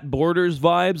perhaps Pat Borders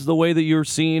vibes the way that you're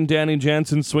seeing Danny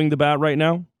Jansen swing the bat right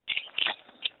now?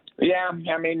 Yeah,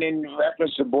 I mean, in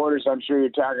reference to Borders, I'm sure you're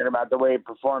talking about the way he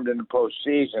performed in the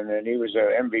postseason, and he was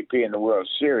an MVP in the World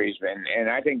Series. And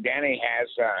I think Danny has,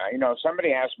 you know,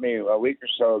 somebody asked me a week or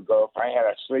so ago if I had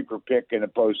a sleeper pick in the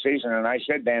postseason, and I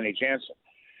said Danny Jansen,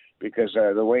 because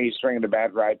the way he's swinging the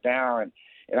bat right now. And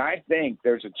I think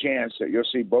there's a chance that you'll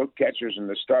see both catchers in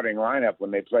the starting lineup when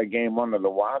they play Game 1 of the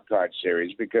Wild Card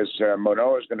Series, because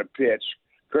Manoah is going to pitch,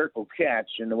 Kirk will catch,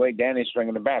 and the way Danny's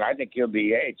swinging the bat, I think he'll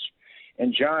DH.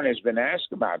 And John has been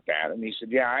asked about that, and he said,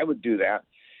 yeah, I would do that.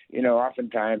 You know,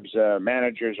 oftentimes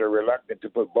managers are reluctant to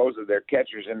put both of their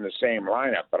catchers in the same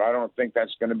lineup, but I don't think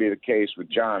that's going to be the case with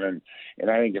John. And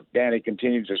I think if Danny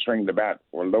continues to swing the bat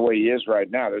the way he is right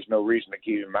now, there's no reason to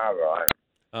keep him out of the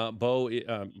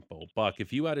lineup. Buck,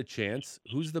 if you had a chance,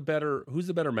 who's the better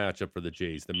matchup for the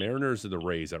Jays, the Mariners or the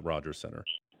Rays at Rogers Center?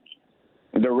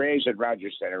 The Rays at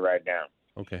Rogers Center right now.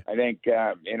 Okay. I think,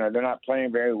 they're not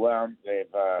playing very well.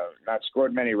 They've not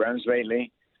scored many runs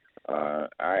lately.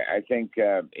 I think,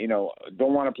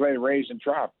 don't want to play the Rays at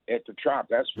the Trop,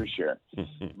 that's for sure.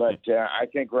 But I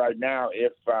think right now,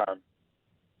 if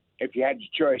you had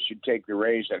your choice, you'd take the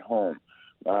Rays at home.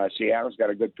 Seattle's got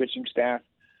a good pitching staff.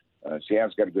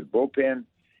 Seattle's got a good bullpen.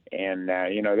 And,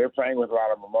 they're playing with a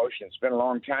lot of emotion. It's been a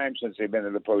long time since they've been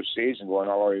in the postseason, going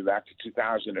all the way back to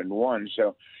 2001.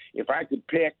 So if I could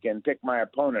pick my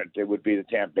opponent, it would be the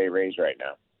Tampa Bay Rays right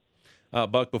now.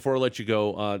 Buck, before I let you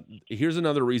go, here's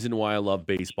another reason why I love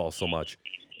baseball so much.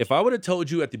 If I would have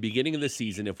told you at the beginning of the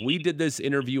season, if we did this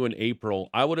interview in April,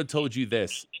 I would have told you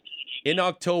this. In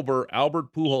October,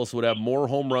 Albert Pujols would have more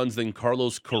home runs than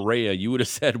Carlos Correa. You would have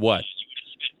said what?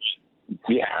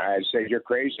 Yeah, I'd say you're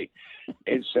crazy.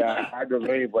 It's hard to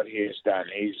believe what he has done.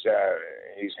 He's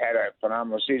had a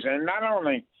phenomenal season. And not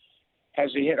only has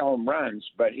he hit home runs,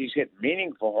 but he's hit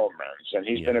meaningful home runs, and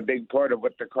he's been a big part of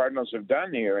what the Cardinals have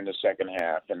done here in the second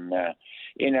half. And,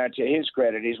 to his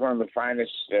credit, he's one of the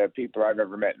finest people I've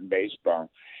ever met in baseball.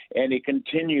 And he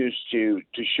continues to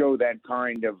show that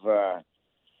kind of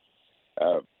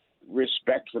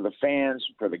respect for the fans,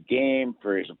 for the game,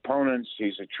 for his opponents.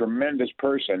 He's a tremendous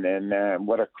person, and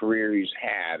what a career he's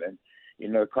had. And,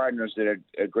 the Cardinals did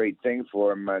a great thing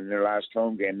for him in their last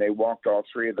home game. They walked all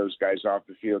three of those guys off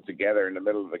the field together in the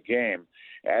middle of the game,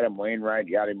 Adam Wainwright,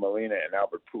 Yadi Molina, and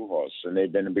Albert Pujols. And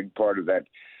they've been a big part of that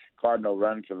Cardinal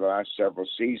run for the last several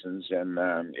seasons. And,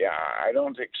 I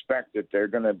don't expect that they're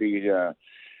going to be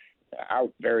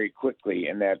out very quickly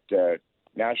in that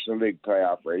National League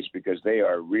playoff race, because they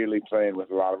are really playing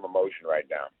with a lot of emotion right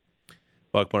now.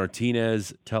 Buck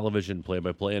Martinez, television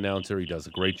play-by-play announcer. He does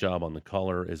a great job on the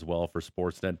color as well for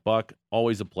Sportsnet. Buck,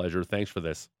 always a pleasure. Thanks for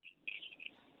this.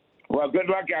 Well, good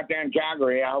luck out there in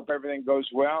Calgary. I hope everything goes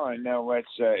well. I know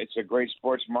it's a great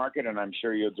sports market, and I'm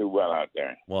sure you'll do well out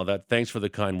there. Well, thanks for the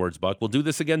kind words, Buck. We'll do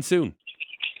this again soon.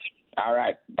 All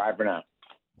right. Bye for now.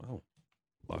 Wow.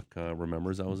 Buck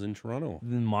remembers I was in Toronto.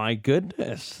 My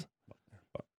goodness.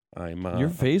 Your I'm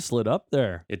face lit up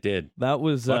there. It did. That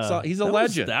was he's a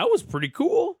legend. That was pretty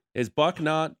cool. Is Buck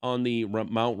not on the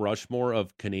Mount Rushmore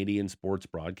of Canadian sports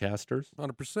broadcasters?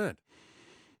 100%.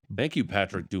 Thank you,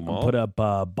 Patrick Dumas. Put up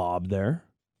Bob there.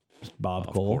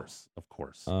 Bob Cole. Of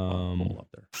course. Cole up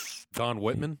there. Don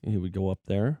Whitman. He would go up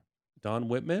there. Don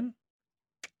Whitman.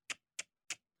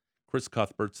 Chris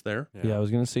Cuthbert's there. Yeah, I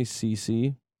was going to say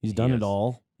CC. He's done it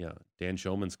all. Yeah, Dan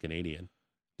Showman's Canadian.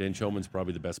 Dan Showman's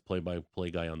probably the best play-by-play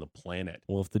guy on the planet.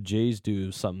 Well, if the Jays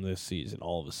do something this season,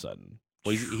 all of a sudden.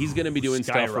 Well, he's going to be doing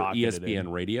stuff for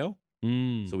ESPN Radio.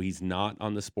 Mm. So he's not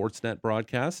on the Sportsnet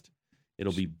broadcast.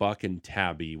 It'll be Buck and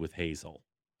Tabby with Hazel.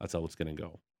 That's how it's going to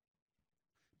go.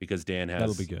 Because Dan has...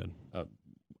 That'll be good.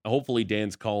 Hopefully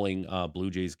Dan's calling Blue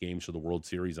Jays games for the World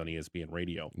Series on ESPN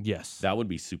Radio. Yes. That would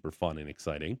be super fun and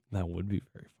exciting. That would be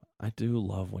very fun. I do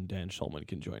love when Dan Shulman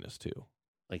can join us, too.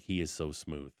 Like, he is so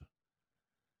smooth.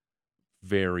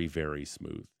 Very, very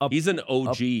smooth. He's an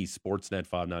OG Sportsnet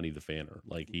 590 The Fanner.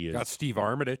 Like, he is. Got Steve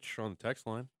Armitage on the text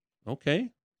line.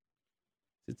 Okay.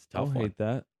 It's tough. I hate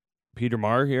that. Peter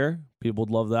Marr here. People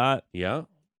would love that. Yeah.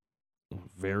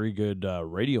 Very good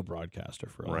radio broadcaster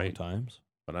for a long times.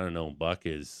 But I don't know.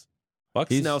 Buck's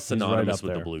now synonymous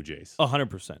with the Blue Jays.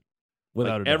 100%.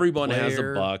 Without a doubt. Everyone Player, has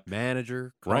a Buck.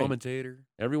 Manager, commentator.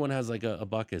 Right. Everyone has like a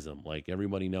Buckism. Like,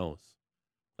 everybody knows.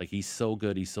 Like, he's so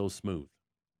good. He's so smooth.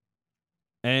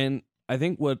 And I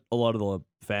think what a lot of the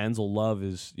fans will love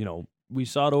is, we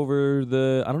saw it over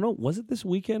I don't know, was it this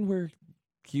weekend where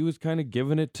he was kind of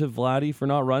giving it to Vladdy for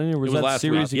not running? Or was that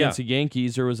series against the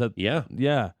Yankees? Or was that? Yeah.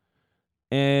 Yeah.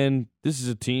 And this is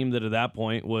a team that at that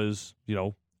point was,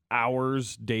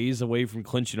 hours, days away from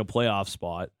clinching a playoff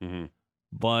spot. Mm-hmm.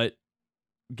 But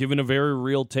given a very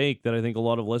real take that I think a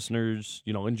lot of listeners,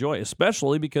 enjoy,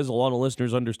 especially because a lot of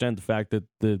listeners understand the fact that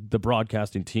the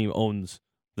broadcasting team owns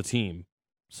the team.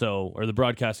 So, or the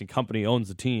broadcasting company owns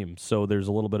the team. So there's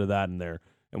a little bit of that in there.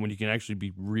 And when you can actually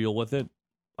be real with it,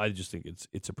 I just think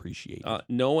it's appreciated.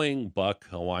 Knowing Buck,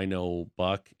 how I know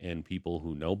Buck and people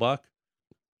who know Buck,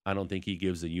 I don't think he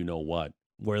gives a you-know-what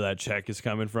where that check is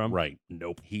coming from. Right.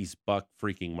 Nope. He's Buck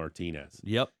freaking Martinez.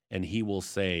 Yep. And he will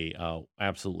say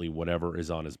absolutely whatever is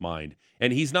on his mind.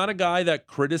 And he's not a guy that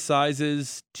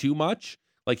criticizes too much.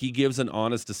 Like, he gives an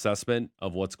honest assessment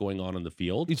of what's going on in the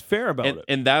field. He's fair about it.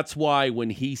 And that's why when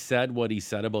he said what he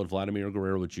said about Vladimir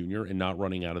Guerrero Jr. and not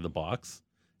running out of the box,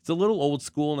 it's a little old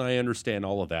school, and I understand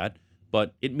all of that.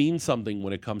 But it means something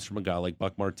when it comes from a guy like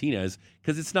Buck Martinez,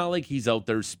 because it's not like he's out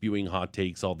there spewing hot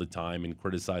takes all the time and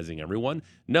criticizing everyone.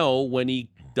 No, when he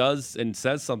does and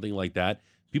says something like that,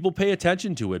 people pay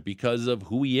attention to it because of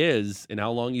who he is and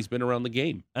how long he's been around the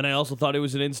game. And I also thought it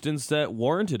was an instance that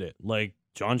warranted it. Like,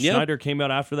 John Schneider came out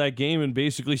after that game and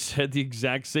basically said the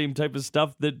exact same type of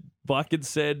stuff that Buck had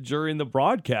said during the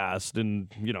broadcast. And,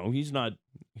 you know, he's not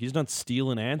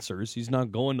stealing answers. He's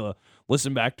not going to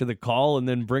listen back to the call and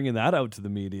then bringing that out to the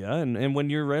media. And when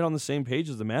you're right on the same page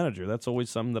as the manager, that's always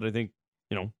something that I think,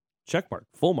 you know, check mark,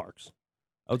 full marks.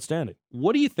 Outstanding.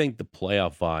 What do you think the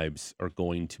playoff vibes are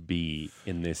going to be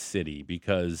in this city?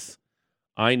 Because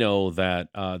I know that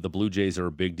the Blue Jays are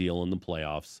a big deal in the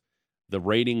playoffs. The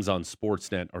ratings on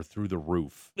Sportsnet are through the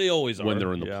roof. They always are when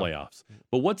they're in the playoffs.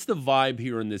 But what's the vibe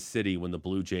here in this city when the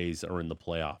Blue Jays are in the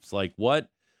playoffs? Like, what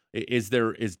is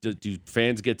there? Do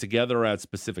fans get together at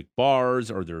specific bars?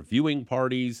 Are there viewing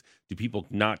parties? Do people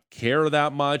not care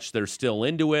that much? They're still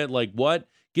into it. Like, what?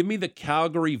 Give me the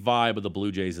Calgary vibe of the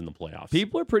Blue Jays in the playoffs.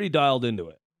 People are pretty dialed into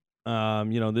it.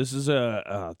 You know, this is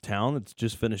a town that's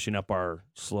just finishing up our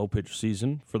slow pitch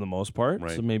season for the most part.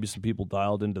 Right. So maybe some people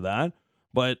dialed into that.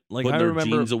 But like, putting I their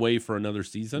remember jeans away for another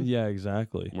season. Yeah,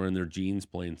 exactly. Wearing their jeans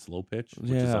playing slow pitch, which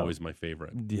is always my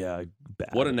favorite. Yeah,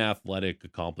 bad. What an athletic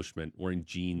accomplishment, wearing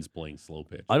jeans playing slow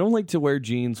pitch. I don't like to wear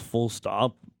jeans full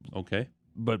stop. Okay.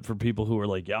 But for people who are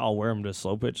like, yeah, I'll wear them to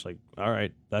slow pitch, like, all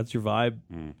right, that's your vibe.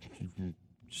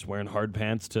 Just wearing hard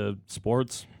pants to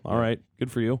sports. All right, good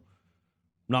for you.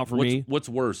 Not for me. What's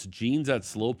worse, jeans at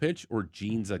slow pitch or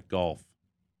jeans at golf?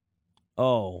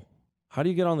 Oh, how do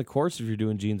you get on the course if you're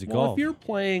doing jeans at Well, golf? if you're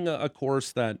playing a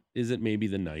course that isn't maybe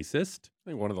the nicest. I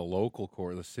think one of the local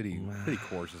the city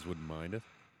courses wouldn't mind it.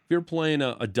 If you're playing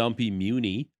a dumpy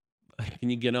Muni, can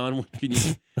you get on?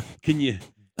 Can you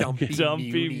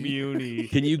Dumpy Muni?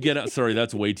 Can you get? Sorry,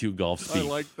 that's way too golf speak. I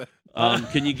like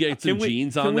that. Can you get some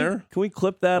jeans on there? Can we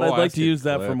clip that? Oh, I'd like to see use the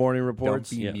that clip. for morning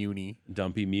reports. Dumpy Yeah. Muni.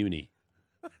 Dumpy Muni.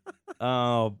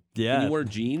 Oh, yeah. Can you wear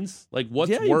jeans? Like,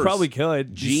 what's yeah, worse? you probably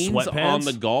could. Jeans Sweatpants? on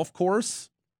the golf course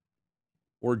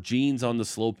or jeans on the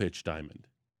slow pitch diamond?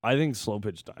 I think slow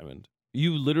pitch diamond.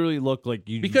 You literally look like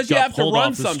you Because you got have to pulled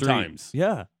run off the street. sometimes.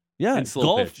 Yeah, yeah. In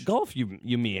slow pitch. Golf.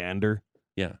 You meander.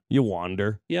 Yeah. You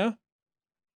wander. Yeah.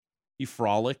 You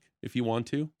frolic if you want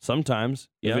to. Sometimes.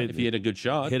 Yeah. If you hit a good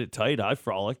shot. hit it tight, I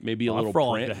frolic. Maybe a I little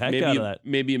frolic prance. the heck maybe out you, of that.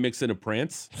 Maybe you mix in a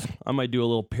prance. I might do a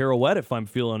little pirouette if I'm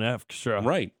feeling extra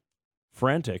Right.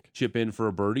 frantic. Chip in for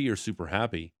a birdie. You're super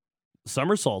happy.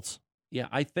 Somersaults. Yeah.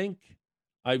 I think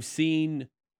I've seen,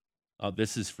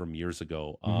 this is from years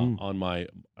ago on my,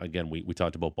 again, we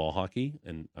talked about ball hockey,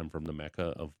 and I'm from the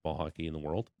mecca of ball hockey in the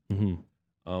world.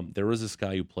 Mm-hmm. There was this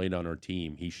guy who played on our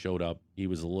team. He showed up. He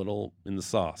was a little in the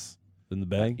sauce. In the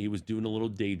bag. He was doing a little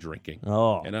day drinking.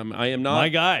 Oh, And I am not my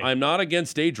guy. I'm not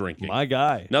against day drinking. My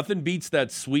guy. Nothing beats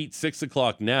that sweet 6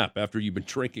 o'clock nap after you've been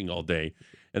drinking all day,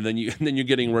 and then you're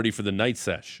getting ready for the night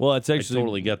sesh. Well, it's actually I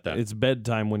totally get that. It's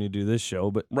bedtime when you do this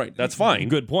show, but Right, that's fine.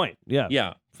 Good point. Yeah.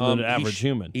 Yeah, For the he average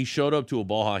human. He showed up to a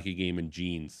ball hockey game in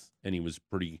jeans, and he was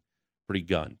pretty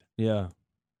gunned. Yeah.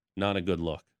 Not a good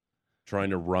look.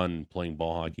 Trying to run playing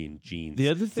ball hockey in jeans. The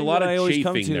other It's a thing lot that of I always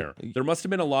come chafing to- there. There must have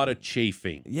been a lot of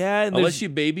chafing. Yeah. and Unless there's you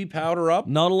baby powder up.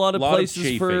 not a lot of places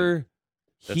chafing. for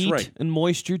That's heat right. and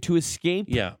moisture to escape.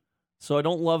 Yeah. So I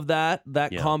don't love that Yeah.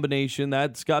 combination.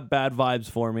 That's got bad vibes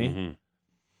for me. Mhm.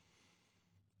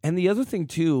 And the other thing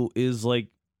too is like,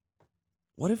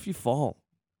 what if you fall?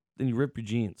 Then you rip your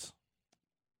jeans.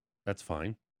 That's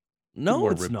fine. No,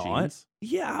 wear it's ripped not. jeans.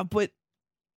 Yeah, but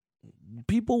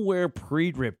people wear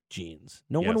pre-ripped jeans.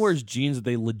 No one Yes. wears jeans that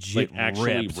they legit Like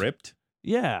actually ripped.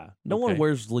 Yeah, no one Okay.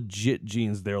 wears legit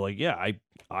jeans. They're like, yeah,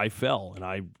 I fell and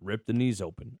I ripped the knees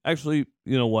open. Actually,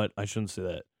 you know what? I shouldn't say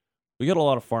that. We got a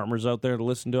lot of farmers out there to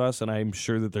listen to us, and I'm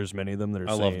sure that there's many of them that are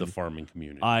I saying, love the farming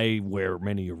community. I wear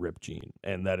many a ripped jean,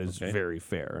 and that is Okay. very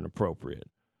fair and appropriate.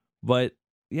 But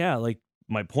yeah, like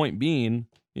my point being,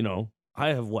 you know, I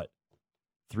have what,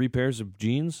 3 pairs of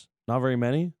jeans? Not very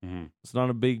many. Mhm. It's not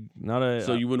a big, not a.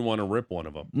 So you wouldn't want to rip one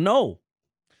of them. no,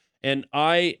 And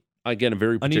I, again, am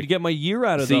very I need to particular. get my year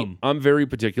out of See, them. I'm very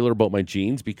particular about my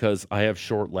jeans because I have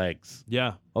short legs.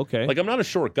 Yeah. Okay. Like, I'm not a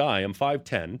short guy. I'm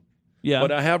 5'10", yeah.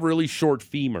 but I have really short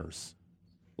femurs.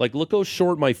 Like, look how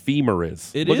short my femur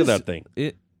is. It look is- at that thing.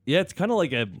 Yeah, Yeah, it's kind of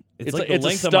like it's like the it's a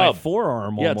length of my stub.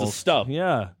 forearm. Yeah, almost. it's a stub.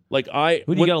 Yeah. Like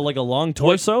Who do you got? Like a long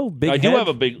torso? Big. I head? do have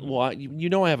a big. Well, you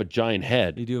know, I have a giant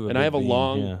head. You do have a and I big have a V,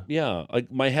 long. Yeah,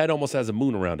 like my head almost has a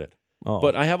moon around it. Oh.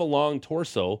 But I have a long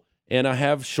torso and I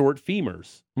have short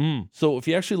femurs. Mm. So if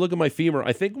you actually look at my femur,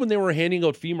 I think when they were handing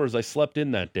out femurs, I slept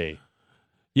in that day.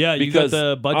 Yeah, you got Because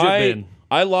the budget bin.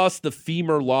 I lost the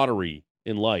femur lottery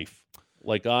in life.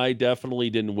 Like I definitely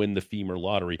didn't win the femur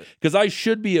lottery because I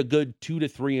should be a good 2 to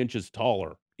 3 inches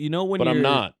taller, You know when but you're, I'm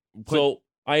not. So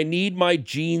I need my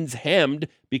jeans hemmed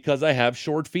because I have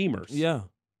short femurs. Yeah.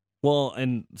 Well,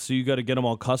 and so you got to get them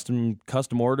all custom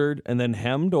ordered and then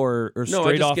hemmed, or No, I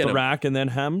straight just off get the 'em. rack and then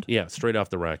hemmed. Yeah, straight off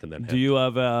the rack and then Do hemmed. you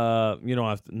have you don't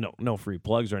have no free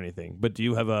plugs or anything, but do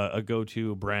you have a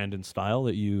go-to brand and style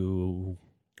that you?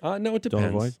 No, it Don't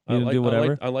avoid? depends. You do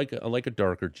whatever? I like a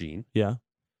darker jean, Yeah.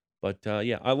 but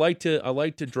yeah, I like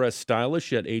to dress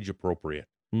stylish yet age appropriate.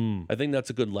 Mm. I think that's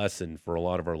a good lesson for a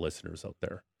lot of our listeners out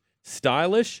there.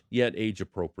 Stylish yet age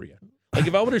appropriate. Like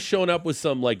if I would have shown up with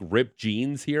some like ripped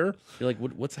jeans here, you're like,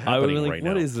 what's I would happening be like, right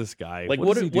what now? is this guy? Like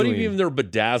what is he what if doing? even they're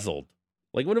bedazzled?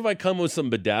 Like what if I come with some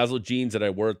bedazzled jeans that I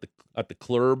wear at the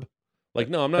club? Like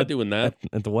no, I'm not doing that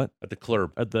at the what? at the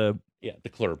club. At the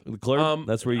Club. club?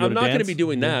 That's where you go I'm to not going to dance? be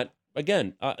doing Yeah. that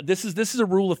again. This is a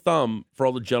rule of thumb for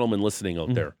all the gentlemen listening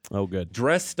out there. Oh, good.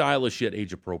 Dress stylish yet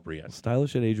age appropriate.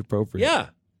 Stylish and age appropriate. Yeah,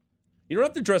 you don't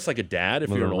have to dress like a dad if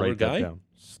I'm you're an gonna older write that guy. down.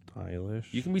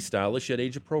 Stylish. You can be stylish yet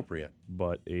age appropriate.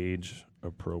 but age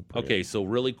appropriate. Okay, so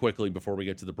really quickly before we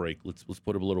get to the break, let's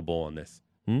put a little bow on this.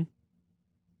 Hmm?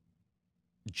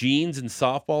 Jeans in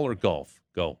softball or golf?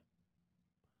 Go.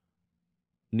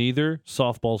 Neither.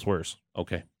 Softball's worse.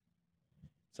 Okay.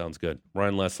 Sounds good.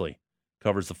 Ryan Leslie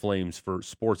covers the Flames for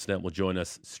Sportsnet. Will join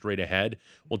us straight ahead.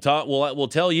 We'll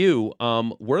tell you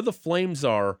where the Flames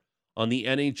are on the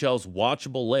NHL's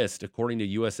watchable list according to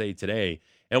USA Today.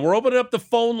 And we're opening up the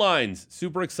phone lines.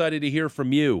 Super excited to hear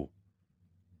from you.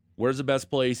 Where's the best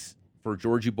place for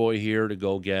Georgie Boy here to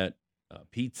go get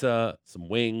pizza, some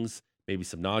wings, maybe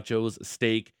some nachos, a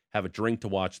steak, have a drink to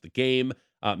watch the game,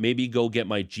 maybe go get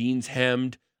my jeans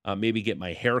hemmed, maybe get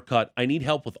my hair cut. I need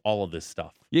help with all of this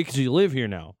stuff. Yeah, because you live here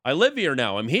now. I live here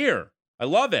now. I'm here. I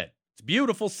love it. It's a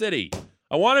beautiful city.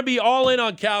 I want to be all in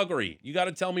on Calgary. You got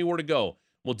to tell me where to go.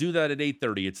 We'll do that at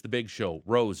 8:30. It's the big show.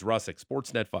 Rose, Russick,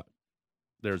 Sportsnet 5.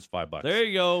 There's $5. There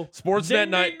you go. Sportsnet Ding,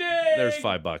 9. ding, ding. There's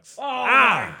 $5. Oh,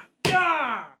 my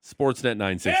God. Sportsnet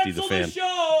 960, Cancel the fan. show.